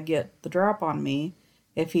that guy get the drop on me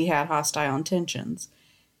if he had hostile intentions.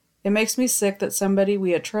 It makes me sick that somebody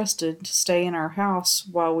we had trusted to stay in our house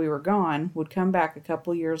while we were gone would come back a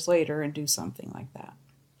couple years later and do something like that.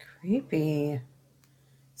 Creepy.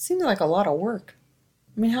 Seems like a lot of work.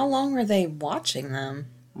 I mean, how long were they watching them?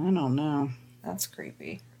 I don't know. That's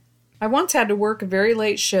creepy. I once had to work a very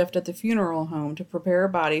late shift at the funeral home to prepare a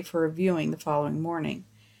body for a viewing the following morning.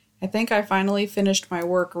 I think I finally finished my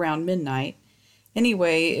work around midnight.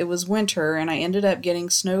 Anyway, it was winter and I ended up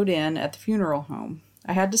getting snowed in at the funeral home.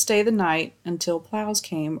 I had to stay the night until plows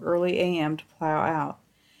came early a.m. to plow out.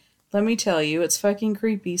 Let me tell you, it's fucking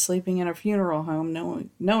creepy sleeping in a funeral home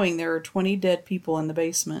knowing there are 20 dead people in the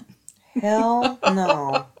basement. Hell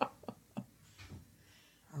no.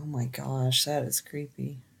 Oh my gosh, that is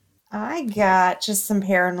creepy. I got just some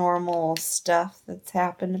paranormal stuff that's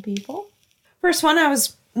happened to people. First one,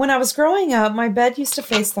 when I was growing up, my bed used to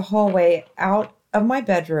face the hallway out of my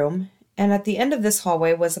bedroom, and at the end of this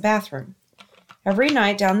hallway was a bathroom. Every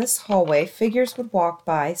night down this hallway, figures would walk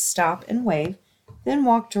by, stop and wave, then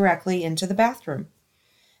walk directly into the bathroom.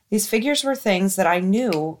 These figures were things that I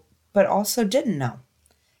knew, but also didn't know.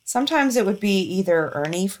 Sometimes it would be either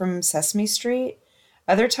Ernie from Sesame Street.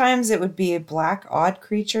 Other times it would be a black, odd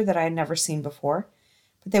creature that I had never seen before.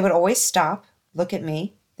 But they would always stop, look at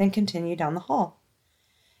me, then continue down the hall.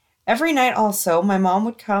 Every night also, my mom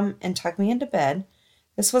would come and tuck me into bed.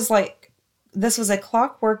 This was a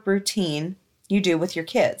clockwork routine you do with your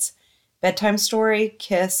kids. Bedtime story,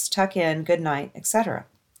 kiss, tuck in, good night, etc.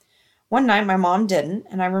 One night my mom didn't,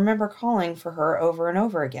 and I remember calling for her over and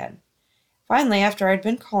over again. Finally, after I'd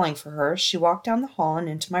been calling for her, she walked down the hall and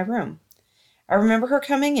into my room. I remember her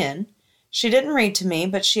coming in. She didn't read to me,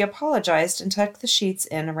 but she apologized and tucked the sheets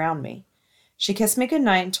in around me. She kissed me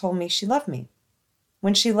goodnight and told me she loved me.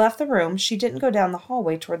 When she left the room, she didn't go down the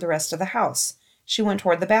hallway toward the rest of the house. She went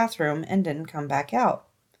toward the bathroom and didn't come back out.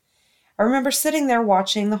 I remember sitting there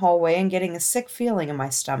watching the hallway and getting a sick feeling in my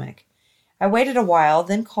stomach. I waited a while,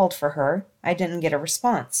 then called for her. I didn't get a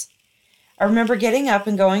response. I remember getting up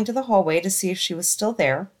and going to the hallway to see if she was still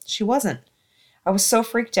there. She wasn't. I was so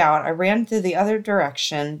freaked out, I ran to the other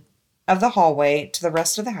direction of the hallway to the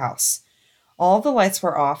rest of the house. All the lights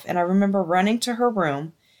were off, and I remember running to her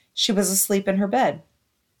room. She was asleep in her bed.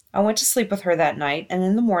 I went to sleep with her that night, and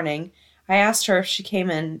in the morning, I asked her if she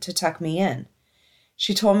came in to tuck me in.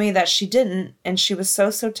 She told me that she didn't, and she was so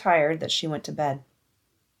tired that she went to bed.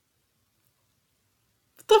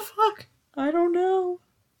 What the fuck? I don't know.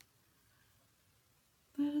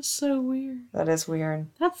 That is so weird. That is weird.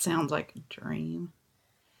 That sounds like a dream.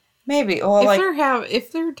 Maybe. Well,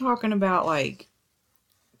 if they're talking about like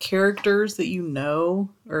characters that you know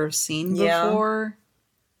or have seen before,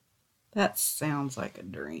 that sounds like a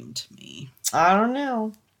dream to me. I don't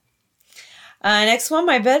know. Next one,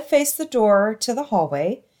 my bed faced the door to the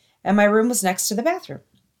hallway, and my room was next to the bathroom.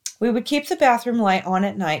 We would keep the bathroom light on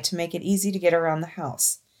at night to make it easy to get around the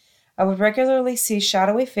house. I would regularly see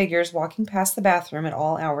shadowy figures walking past the bathroom at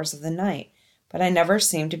all hours of the night, but I never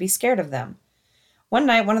seemed to be scared of them. One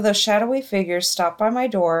night, one of those shadowy figures stopped by my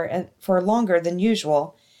door for longer than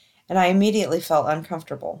usual, and I immediately felt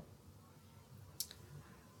uncomfortable.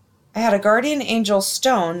 I had a guardian angel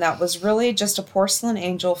stone that was really just a porcelain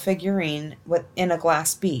angel figurine in a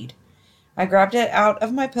glass bead. I grabbed it out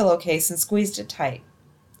of my pillowcase and squeezed it tight.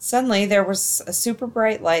 Suddenly, there was a super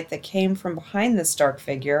bright light that came from behind this dark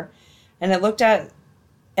figure, and it looked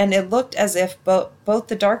as if both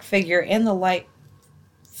the dark figure and the light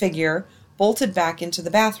figure bolted back into the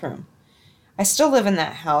bathroom. I still live in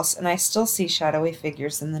that house, and I still see shadowy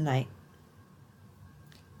figures in the night.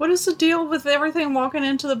 What is the deal with everything walking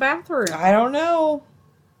into the bathroom? I don't know.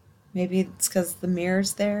 Maybe it's because the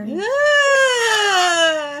mirror's there.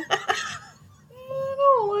 I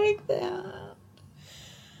don't like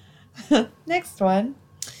that. Next one.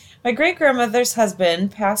 My great-grandmother's husband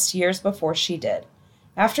passed years before she did.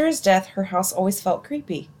 After his death, her house always felt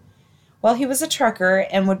creepy. Well, he was a trucker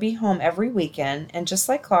and would be home every weekend, and just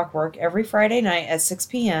like clockwork, every Friday night at 6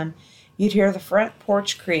 p.m., you'd hear the front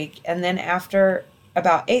porch creak, and then after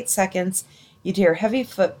about 8 seconds, you'd hear heavy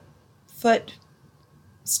footsteps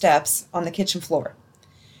on the kitchen floor.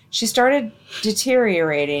 She started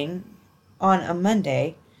deteriorating on a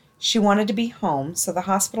Monday. She wanted to be home, so the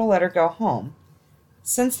hospital let her go home.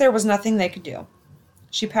 since there was nothing they could do.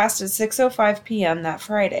 She passed at 6:05 p.m. that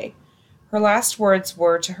Friday. Her last words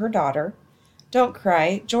were to her daughter, "Don't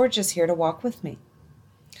cry, George is here to walk with me."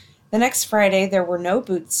 The next Friday, there were no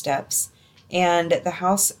boot steps, and the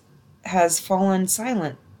house has fallen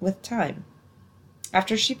silent with time.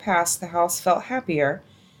 After she passed, the house felt happier,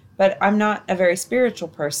 but I'm not a very spiritual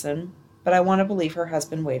person, but I want to believe her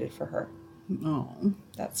husband waited for her. Oh.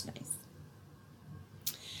 That's nice.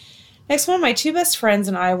 Next one, my two best friends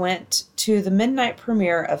and I went to the midnight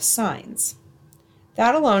premiere of Signs.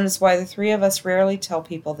 That alone is why the three of us rarely tell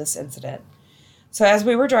people this incident. So as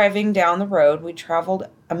we were driving down the road, we traveled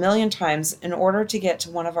a million times in order to get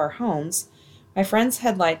to one of our homes. My friend's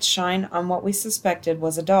headlights shine on what we suspected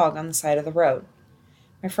was a dog on the side of the road.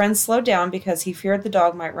 My friend slowed down because he feared the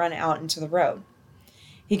dog might run out into the road.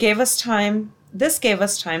 This gave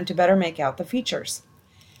us time to better make out the features.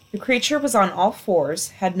 The creature was on all fours,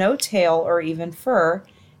 had no tail or even fur,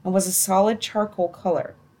 and was a solid charcoal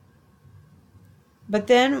color. But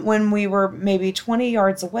then, when we were maybe 20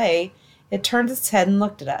 yards away, it turned its head and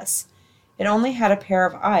looked at us. It only had a pair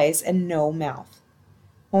of eyes and no mouth.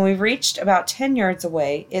 When we reached about 10 yards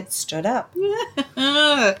away, it stood up.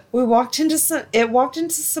 It walked into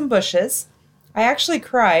some bushes. I actually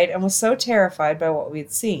cried and was so terrified by what we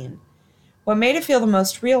had seen. What made it feel the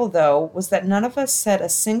most real, though, was that none of us said a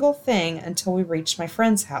single thing until we reached my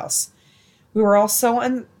friend's house. We were all so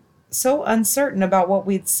uncertain about what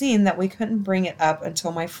we'd seen that we couldn't bring it up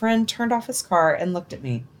until my friend turned off his car and looked at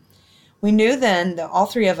me. We knew then that all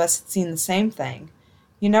three of us had seen the same thing.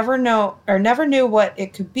 You never knew what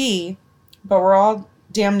it could be, but we're all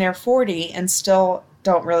damn near 40 and still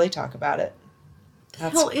don't really talk about it.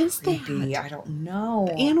 That's hell is creepy. that? I don't know.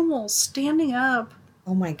 The animals standing up,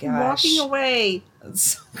 Oh my gosh. walking away. That's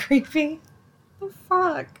so creepy. The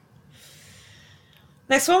fuck?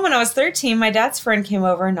 Next one, when I was 13, my dad's friend came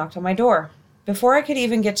over and knocked on my door. Before I could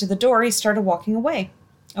even get to the door, he started walking away.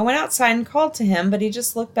 I went outside and called to him, but he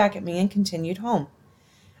just looked back at me and continued home.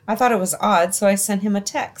 I thought it was odd, so I sent him a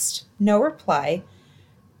text. No reply,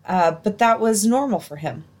 but that was normal for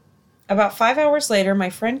him. About 5 hours later, my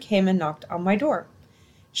friend came and knocked on my door.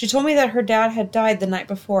 She told me that her dad had died the night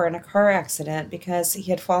before in a car accident because he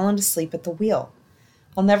had fallen asleep at the wheel.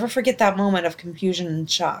 I'll never forget that moment of confusion and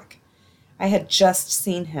shock. I had just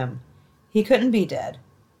seen him. He couldn't be dead.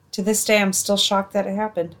 To this day, I'm still shocked that it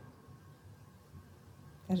happened.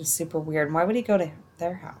 That is super weird. Why would he go to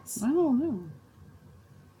their house? I don't know.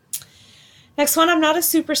 Next one, I'm not a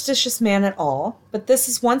superstitious man at all, but this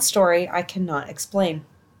is one story I cannot explain.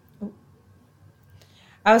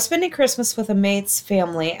 I was spending Christmas with a mate's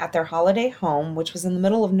family at their holiday home, which was in the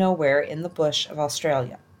middle of nowhere in the bush of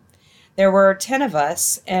Australia. There were 10 of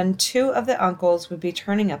us, and 2 of the uncles would be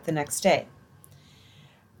turning up the next day.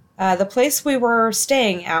 The place we were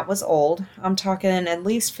staying at was old. I'm talking at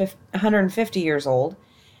least 150 years old.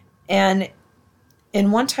 And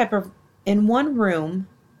in one of the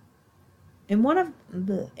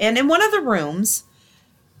rooms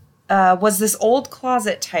was this old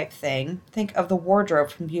closet type thing. Think of the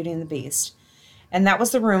wardrobe from Beauty and the Beast. And that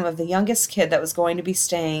was the room of the youngest kid that was going to be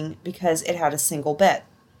staying because it had a single bed.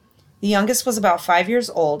 The youngest was about 5 years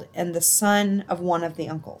old and the son of one of the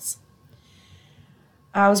uncles.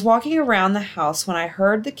 I was walking around the house when I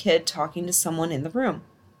heard the kid talking to someone in the room.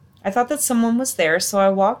 I thought that someone was there, so I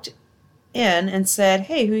walked in and said,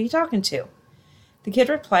 "Hey, who are you talking to?" The kid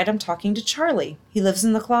replied, "I'm talking to Charlie. He lives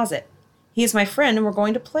in the closet. He is my friend and we're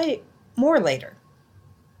going to play more later."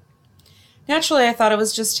 Naturally, I thought it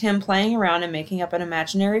was just him playing around and making up an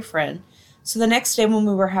imaginary friend. So the next day when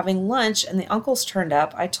we were having lunch and the uncles turned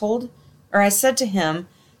up, I said to him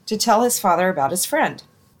to tell his father about his friend.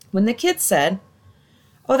 When the kid said,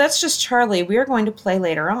 "Oh, that's just Charlie. We are going to play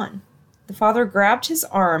later on," the father grabbed his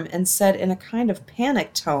arm and said in a kind of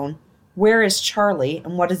panic tone, "Where is Charlie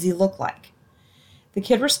and what does he look like?" The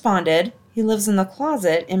kid responded, "He lives in the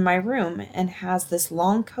closet in my room and has this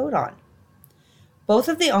long coat on." Both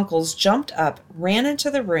of the uncles jumped up, ran into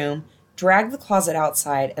the room, dragged the closet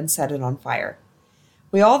outside, and set it on fire.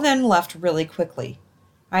 We all then left really quickly.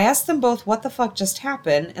 I asked them both what the fuck just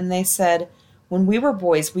happened, and they said, "When we were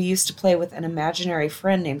boys, we used to play with an imaginary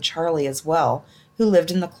friend named Charlie as well, who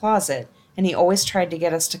lived in the closet, and he always tried to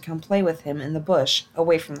get us to come play with him in the bush,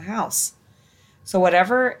 away from the house. So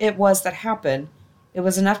whatever it was that happened, it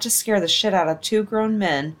was enough to scare the shit out of 2 grown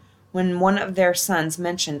men when one of their sons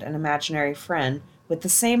mentioned an imaginary friend with the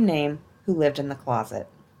same name who lived in the closet."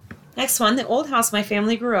 Next one, the old house my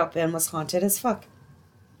family grew up in was haunted as fuck.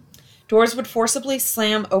 Doors would forcibly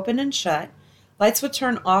slam open and shut. Lights would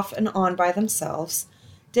turn off and on by themselves.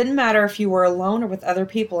 Didn't matter if you were alone or with other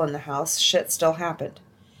people in the house, shit still happened.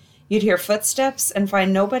 You'd hear footsteps and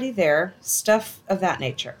find nobody there, stuff of that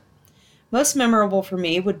nature. Most memorable for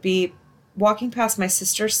me would be walking past my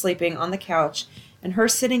sister sleeping on the couch and her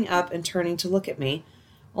sitting up and turning to look at me,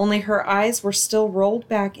 only her eyes were still rolled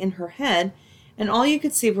back in her head, and all you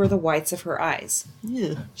could see were the whites of her eyes.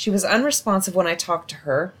 Ew. She was unresponsive when I talked to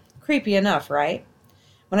her. Creepy enough, right?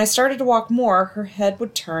 When I started to walk more, her head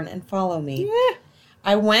would turn and follow me. Yeah.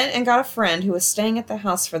 I went and got a friend who was staying at the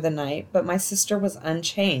house for the night, but my sister was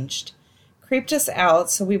unchanged. Creeped us out,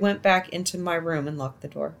 so we went back into my room and locked the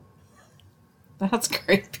door. That's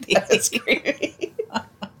creepy. That's creepy.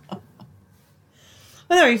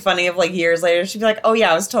 Wouldn't that be funny if, like, years later, she'd be like, oh,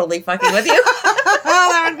 yeah, I was totally fucking with you. Oh,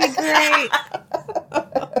 that would be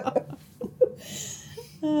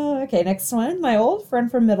great. Okay, next one. My old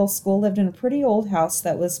friend from middle school lived in a pretty old house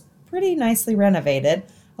that was pretty nicely renovated,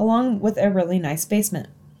 along with a really nice basement.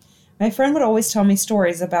 My friend would always tell me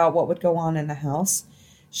stories about what would go on in the house.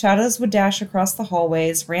 Shadows would dash across the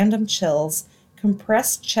hallways, random chills,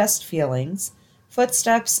 compressed chest feelings,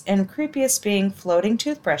 footsteps, and creepiest being floating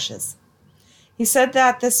toothbrushes. He said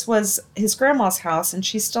that this was his grandma's house and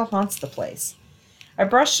she still haunts the place. I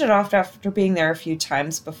brushed it off after being there a few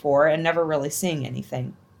times before and never really seeing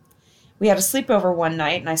anything. We had a sleepover one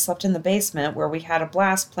night and I slept in the basement where we had a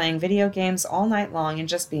blast playing video games all night long and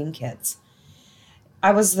just being kids.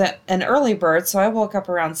 I was an early bird, so I woke up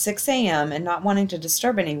around 6 a.m. and not wanting to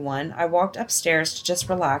disturb anyone, I walked upstairs to just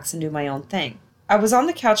relax and do my own thing. I was on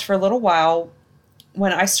the couch for a little while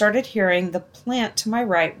when I started hearing the plant to my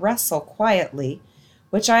right rustle quietly,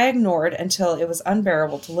 which I ignored until it was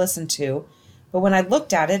unbearable to listen to, but when I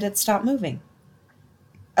looked at it, it stopped moving.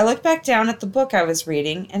 I looked back down at the book I was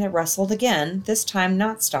reading, and it rustled again, this time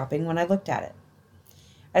not stopping when I looked at it.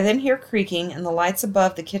 I then hear creaking, and the lights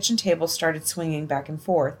above the kitchen table started swinging back and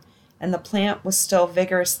forth, and the plant was still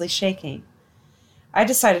vigorously shaking. I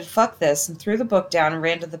decided, fuck this, and threw the book down and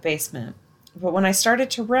ran to the basement. But when I started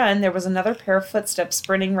to run, there was another pair of footsteps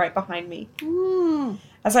sprinting right behind me.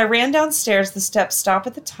 As I ran downstairs, the steps stopped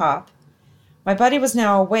at the top. My buddy was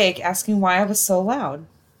now awake, asking why I was so loud.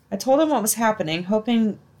 I told him what was happening,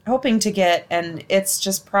 hoping to get, and it's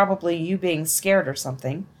just probably you being scared or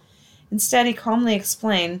something. Instead, he calmly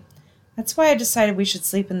explained, that's why I decided we should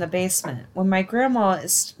sleep in the basement. When my grandma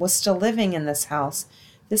was still living in this house,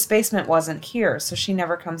 this basement wasn't here, so she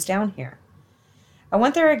never comes down here. I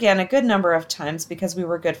went there again a good number of times because we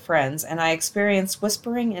were good friends, and I experienced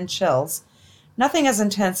whispering and chills. Nothing as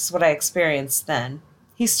intense as what I experienced then.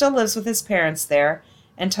 He still lives with his parents there,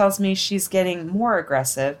 and tells me she's getting more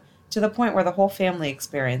aggressive, to the point where the whole family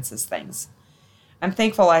experiences things. I'm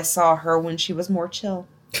thankful I saw her when she was more chill.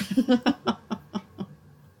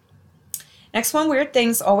 Next one, weird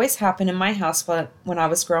things always happen in my house when I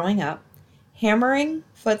was growing up. Hammering,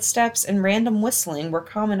 footsteps, and random whistling were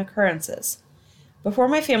common occurrences. Before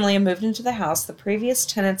my family had moved into the house, the previous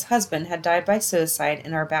tenant's husband had died by suicide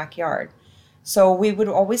in our backyard, so we would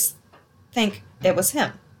always think it was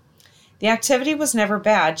him. The activity was never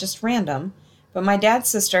bad, just random, but my dad's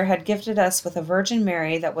sister had gifted us with a Virgin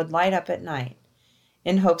Mary that would light up at night,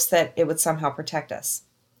 in hopes that it would somehow protect us.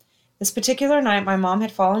 This particular night, my mom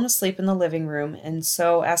had fallen asleep in the living room, and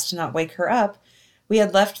so as to not wake her up, we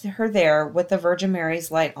had left her there with the Virgin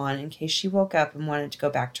Mary's light on in case she woke up and wanted to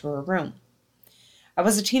go back to her room. I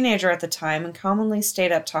was a teenager at the time and commonly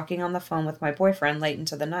stayed up talking on the phone with my boyfriend late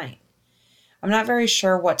into the night. I'm not very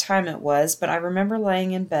sure what time it was, but I remember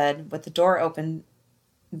laying in bed with the door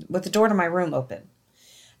to my room open.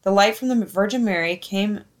 The light from the Virgin Mary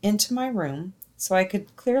came into my room, so I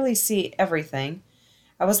could clearly see everything.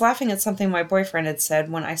 I was laughing at something my boyfriend had said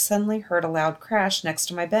when I suddenly heard a loud crash next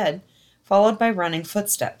to my bed, followed by running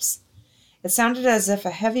footsteps. It sounded as if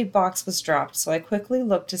a heavy box was dropped, so I quickly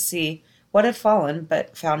looked to see what had fallen,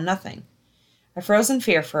 but found nothing. I froze in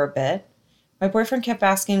fear for a bit. My boyfriend kept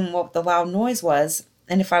asking what the loud noise was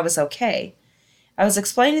and if I was okay. I was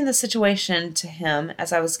explaining the situation to him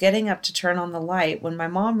as I was getting up to turn on the light when my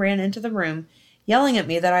mom ran into the room, yelling at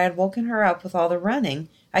me that I had woken her up with all the running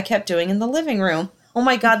I kept doing in the living room. Oh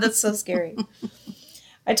my God, that's so scary.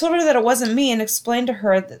 I told her that it wasn't me and explained to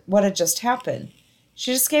her what had just happened.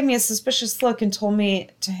 She just gave me a suspicious look and told me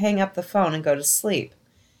to hang up the phone and go to sleep.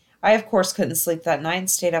 I, of course, couldn't sleep that night and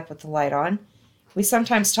stayed up with the light on. We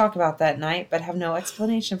sometimes talk about that night, but have no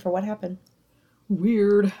explanation for what happened.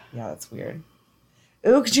 Weird. Yeah, that's weird.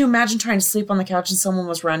 Ooh, could you imagine trying to sleep on the couch and someone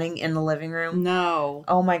was running in the living room? No.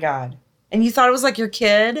 Oh my God. And you thought it was like your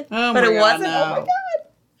kid, but it wasn't? No. Oh my God.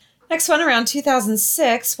 Next one, around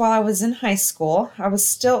 2006, while I was in high school, I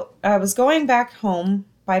was going back home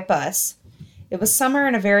by bus. It was summer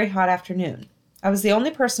and a very hot afternoon. I was the only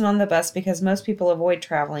person on the bus because most people avoid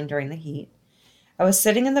traveling during the heat. I was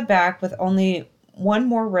sitting in the back with only one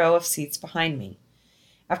more row of seats behind me.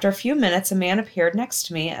 After a few minutes, a man appeared next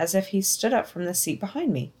to me as if he stood up from the seat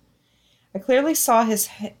behind me. I clearly saw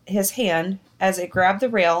his hand as it grabbed the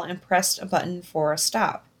rail and pressed a button for a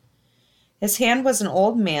stop. His hand was an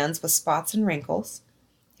old man's with spots and wrinkles.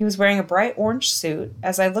 He was wearing a bright orange suit.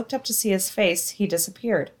 As I looked up to see his face, he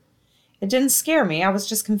disappeared. It didn't scare me. I was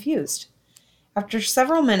just confused. After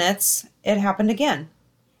several minutes, it happened again.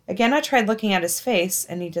 Again, I tried looking at his face,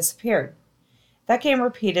 and he disappeared. That game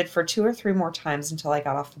repeated for 2 or 3 more times until I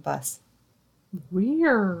got off the bus.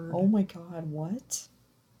 Weird. Oh my God, what?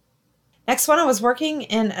 Next one, I was working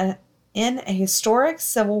in a historic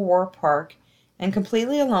Civil War park and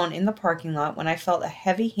completely alone in the parking lot when I felt a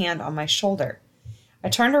heavy hand on my shoulder. I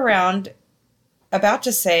turned around, about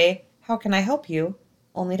to say, "How can I help you?"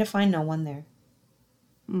 only to find no one there.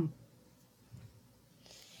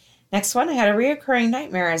 Next one, I had a reoccurring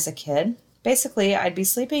nightmare as a kid. Basically, I'd be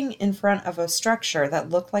sleeping in front of a structure that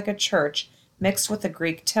looked like a church mixed with a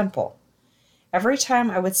Greek temple. Every time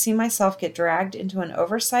I would see myself get dragged into an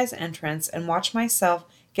oversized entrance and watch myself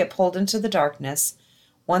get pulled into the darkness.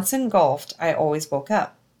 Once engulfed, I always woke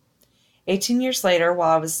up. 18 years later,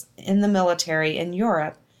 while I was in the military in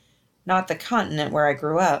Europe, not the continent where I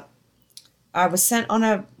grew up, I was sent on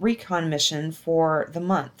a recon mission for the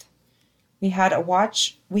month. We had to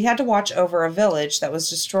watch over a village that was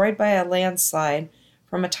destroyed by a landslide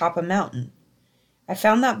from atop a mountain. I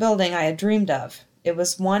found that building I had dreamed of. It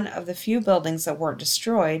was one of the few buildings that weren't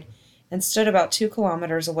destroyed and stood about 2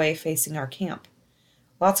 kilometers away facing our camp.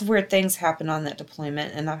 Lots of weird things happened on that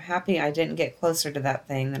deployment, and I'm happy I didn't get closer to that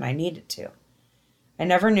thing than I needed to. I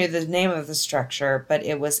never knew the name of the structure, but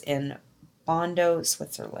it was in Bondo,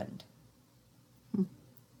 Switzerland.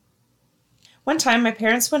 One time, my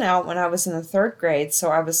parents went out when I was in the 3rd grade,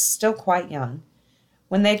 so I was still quite young.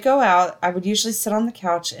 When they'd go out, I would usually sit on the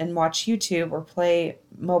couch and watch YouTube or play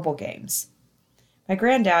mobile games. My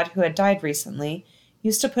granddad, who had died recently,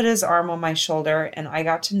 used to put his arm on my shoulder, and I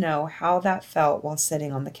got to know how that felt while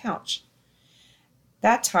sitting on the couch.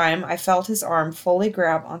 That time, I felt his arm fully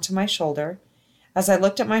grab onto my shoulder. As I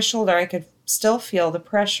looked at my shoulder, I could still feel the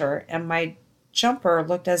pressure, and my jumper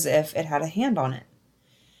looked as if it had a hand on it.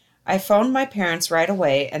 I phoned my parents right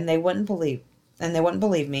away, and they wouldn't believe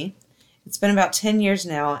me. It's been about 10 years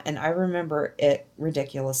now, and I remember it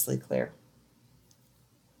ridiculously clear.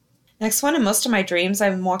 Next one, in most of my dreams,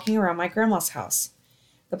 I'm walking around my grandma's house.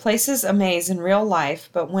 The place is a maze in real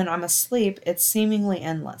life, but when I'm asleep, it's seemingly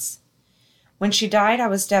endless. When she died, I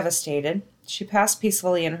was devastated. She passed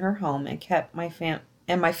peacefully in her home and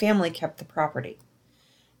my family kept the property.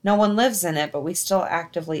 No one lives in it, but we still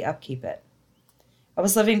actively upkeep it. I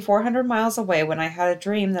was living 400 miles away when I had a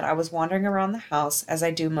dream that I was wandering around the house, as I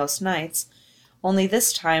do most nights, only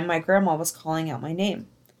this time my grandma was calling out my name.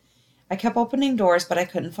 I kept opening doors, but I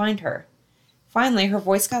couldn't find her. Finally, her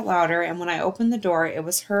voice got louder, and when I opened the door, it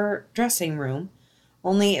was her dressing room,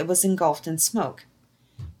 only it was engulfed in smoke.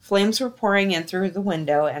 Flames were pouring in through the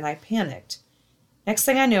window, and I panicked. Next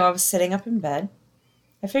thing I knew, I was sitting up in bed.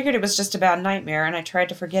 I figured it was just a bad nightmare, and I tried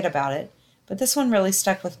to forget about it, but this one really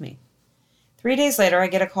stuck with me. 3 days later, I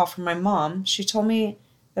get a call from my mom. She told me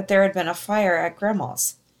that there had been a fire at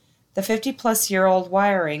Grandma's. The 50-plus-year-old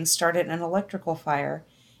wiring started an electrical fire,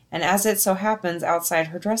 and as it so happens, outside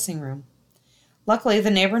her dressing room. Luckily,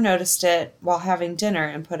 the neighbor noticed it while having dinner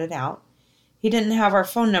and put it out. He didn't have our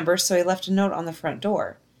phone number, so he left a note on the front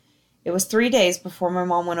door. It was 3 days before my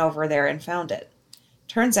mom went over there and found it.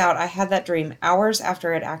 Turns out I had that dream hours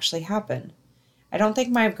after it actually happened. I don't think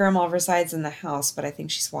my grandma resides in the house, but I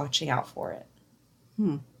think she's watching out for it.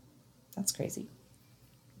 That's crazy.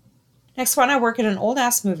 Next one, I work at an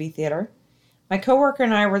old-ass movie theater. My coworker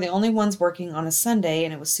and I were the only ones working on a Sunday,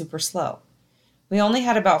 and it was super slow. We only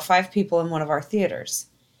had about 5 people in one of our theaters.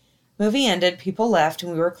 Movie ended, people left,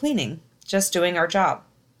 and we were cleaning, just doing our job.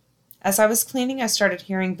 As I was cleaning, I started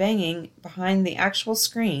hearing banging behind the actual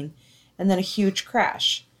screen, and then a huge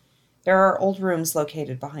crash. There are old rooms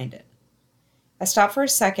located behind it. I stopped for a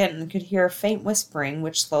second and could hear a faint whispering,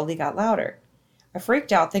 which slowly got louder. I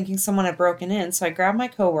freaked out, thinking someone had broken in, so I grabbed my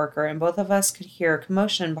coworker, and both of us could hear a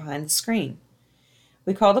commotion behind the screen.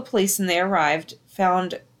 We called the police, and they arrived,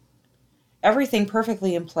 found everything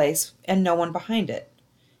perfectly in place, and no one behind it.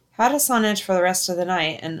 Had us on edge for the rest of the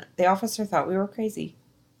night, and the officer thought we were crazy.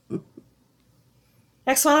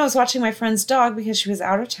 Next one, I was watching my friend's dog because she was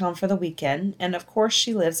out of town for the weekend, and of course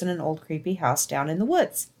she lives in an old creepy house down in the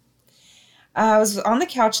woods. I was on the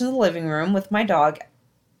couch in the living room with my dog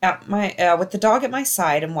with the dog at my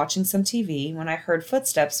side and watching some TV when I heard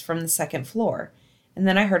footsteps from the second floor, and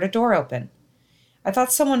then I heard a door open. I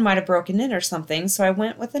thought someone might have broken in or something, so I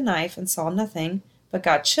went with a knife and saw nothing, but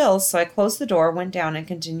got chills, so I closed the door, went down, and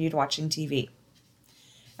continued watching TV.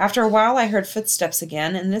 After a while, I heard footsteps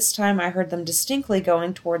again, and this time I heard them distinctly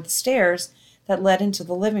going toward the stairs that led into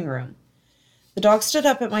the living room. The dog stood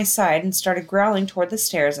up at my side and started growling toward the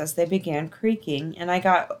stairs as they began creaking, and I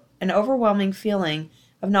got an overwhelming feeling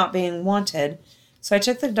of not being wanted, so I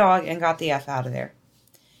took the dog and got the F out of there.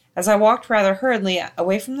 As I walked rather hurriedly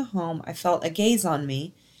away from the home, I felt a gaze on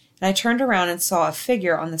me, and I turned around and saw a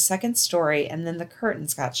figure on the second story, and then the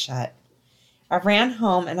curtains got shut. I ran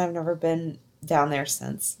home, and I've never been down there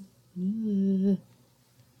since. And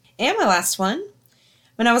my last one.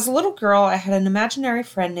 When I was a little girl, I had an imaginary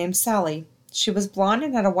friend named Sally. She was blonde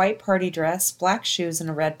and had a white party dress, black shoes, and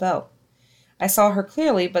a red bow. I saw her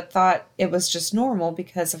clearly, but thought it was just normal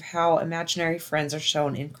because of how imaginary friends are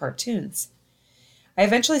shown in cartoons. I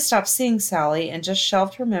eventually stopped seeing Sally and just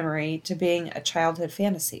shelved her memory to being a childhood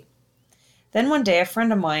fantasy. Then one day, a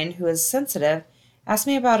friend of mine who is sensitive asked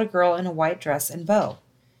me about a girl in a white dress and bow.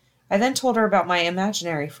 I then told her about my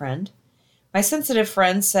imaginary friend. My sensitive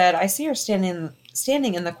friend said, "I see her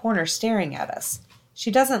standing in the corner staring at us.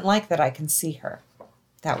 She doesn't like that I can see her."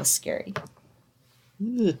 That was scary.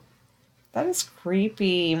 Ugh. That is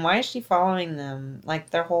creepy. Why is she following them,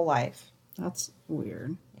 like, their whole life? That's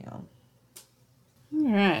weird. Yeah. All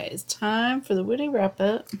right, it's time for the witty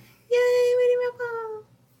wrap-up. Yay, witty wrap-up!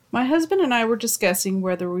 My husband and I were discussing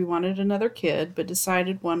whether we wanted another kid, but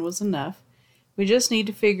decided one was enough. We just need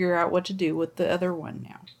to figure out what to do with the other one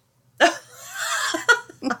now.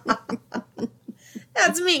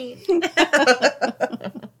 That's me.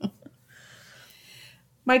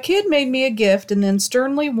 My kid made me a gift and then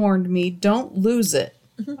sternly warned me, "Don't lose it.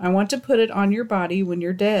 I want to put it on your body when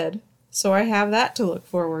you're dead." So I have that to look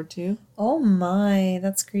forward to. Oh my,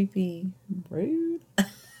 that's creepy. Rude.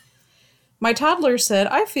 My toddler said,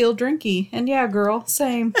 "I feel drinky." And yeah, girl,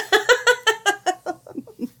 same.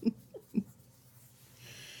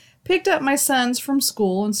 Picked up my sons from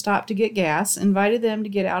school and stopped to get gas, invited them to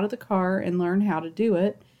get out of the car and learn how to do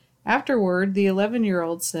it. Afterward, the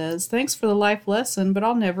 11-year-old says, "Thanks for the life lesson, but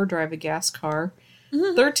I'll never drive a gas car."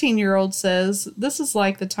 13-year-old says, "This is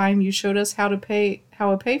like the time you showed us how a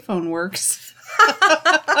payphone works."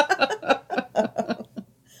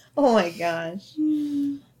 Oh my gosh.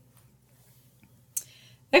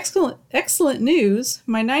 Excellent news.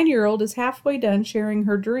 My 9-year-old is halfway done sharing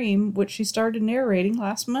her dream, which she started narrating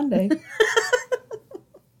last Monday.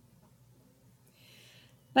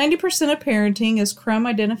 90% of parenting is crumb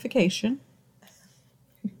identification.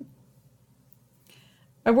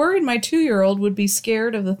 I worried my 2-year-old would be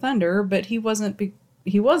scared of the thunder, but he wasn't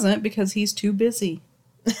because he's too busy.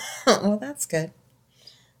 Well, that's good.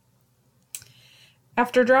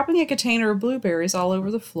 After dropping a container of blueberries all over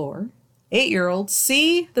the floor, 8-year-old,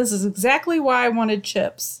 "See, this is exactly why I wanted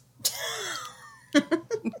chips."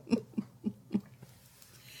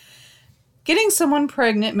 Getting someone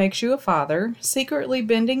pregnant makes you a father. Secretly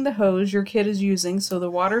bending the hose your kid is using so the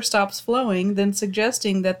water stops flowing, then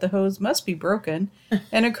suggesting that the hose must be broken,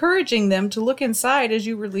 and encouraging them to look inside as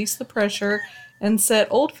you release the pressure and set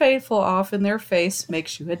Old Faithful off in their face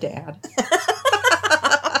makes you a dad.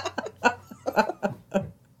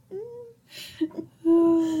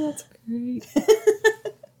 Oh, that's great.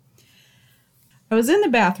 I was in the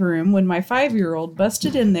bathroom when my 5-year-old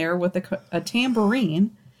busted in there with a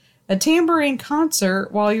tambourine. A tambourine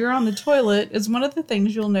concert while you're on the toilet is one of the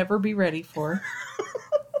things you'll never be ready for.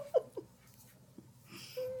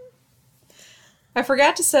 I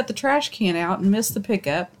forgot to set the trash can out and missed the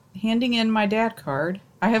pickup, handing in my dad card.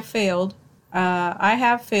 I have failed. I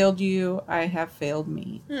have failed you. I have failed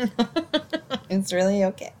me. It's really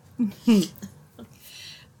okay.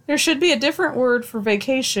 There should be a different word for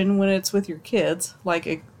vacation when it's with your kids,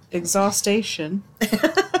 like exhaustation.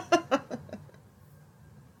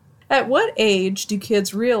 At what age do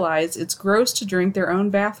kids realize it's gross to drink their own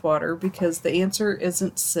bathwater because the answer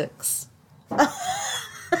isn't 6?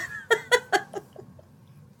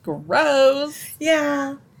 Gross.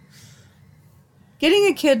 Yeah. Getting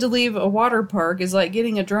a kid to leave a water park is like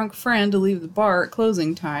getting a drunk friend to leave the bar at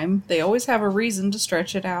closing time. They always have a reason to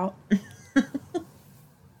stretch it out.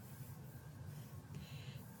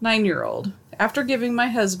 9-year-old. After giving my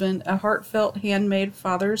husband a heartfelt handmade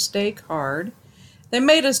Father's Day card, they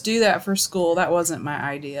made us do that for school. That wasn't my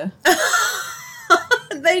idea.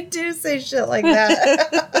 They do say shit like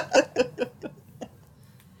that.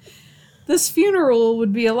 This funeral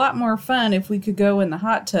would be a lot more fun if we could go in the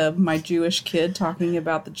hot tub, my Jewish kid talking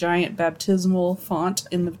about the giant baptismal font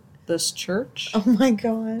in this church. Oh my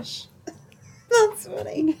gosh. That's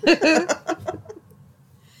funny.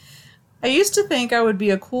 I used to think I would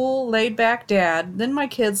be a cool, laid-back dad. Then my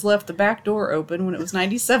kids left the back door open when it was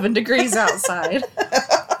 97 degrees outside.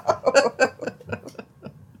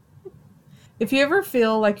 If you ever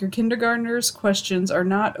feel like your kindergartner's questions are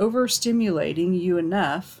not overstimulating you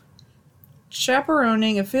enough,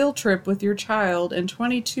 chaperoning a field trip with your child and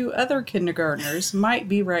 22 other kindergartners might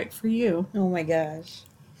be right for you. Oh my gosh.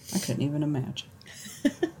 I couldn't even imagine.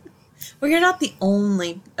 Well, you're not the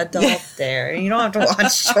only adult there. You don't have to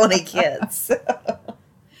watch 20 kids.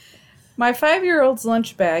 My 5-year-old's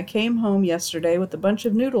lunch bag came home yesterday with a bunch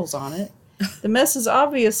of noodles on it. The mess is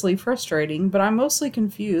obviously frustrating, but I'm mostly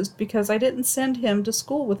confused because I didn't send him to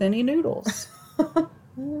school with any noodles.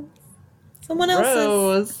 Someone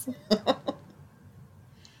else's. Rose.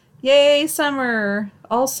 Yay, summer.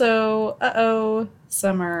 Also,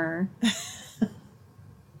 summer.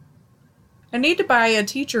 I need to buy a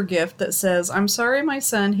teacher gift that says, "I'm sorry my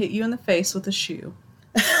son hit you in the face with a shoe."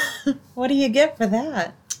 What do you get for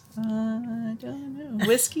that? I don't know.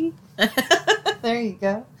 Whiskey? There you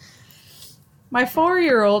go. My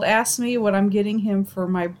 4-year-old asked me what I'm getting him for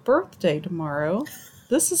my birthday tomorrow.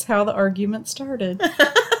 This is how the argument started.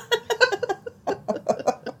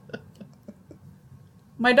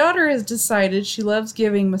 My daughter has decided she loves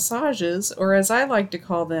giving massages, or as I like to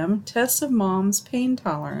call them, tests of mom's pain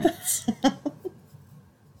tolerance.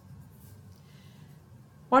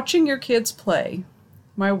 Watching your kids play.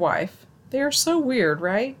 My wife. They are so weird,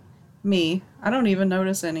 right? Me. I don't even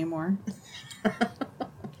notice anymore.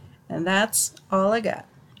 And that's all I got.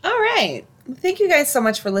 All right. Thank you guys so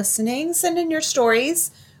much for listening. Send in your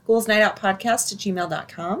stories.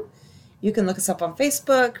 goalsnightoutpodcast@gmail.com. You can look us up on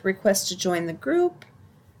Facebook, request to join the group,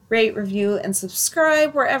 rate, review, and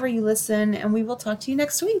subscribe wherever you listen, and we will talk to you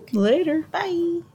next week. Later. Bye.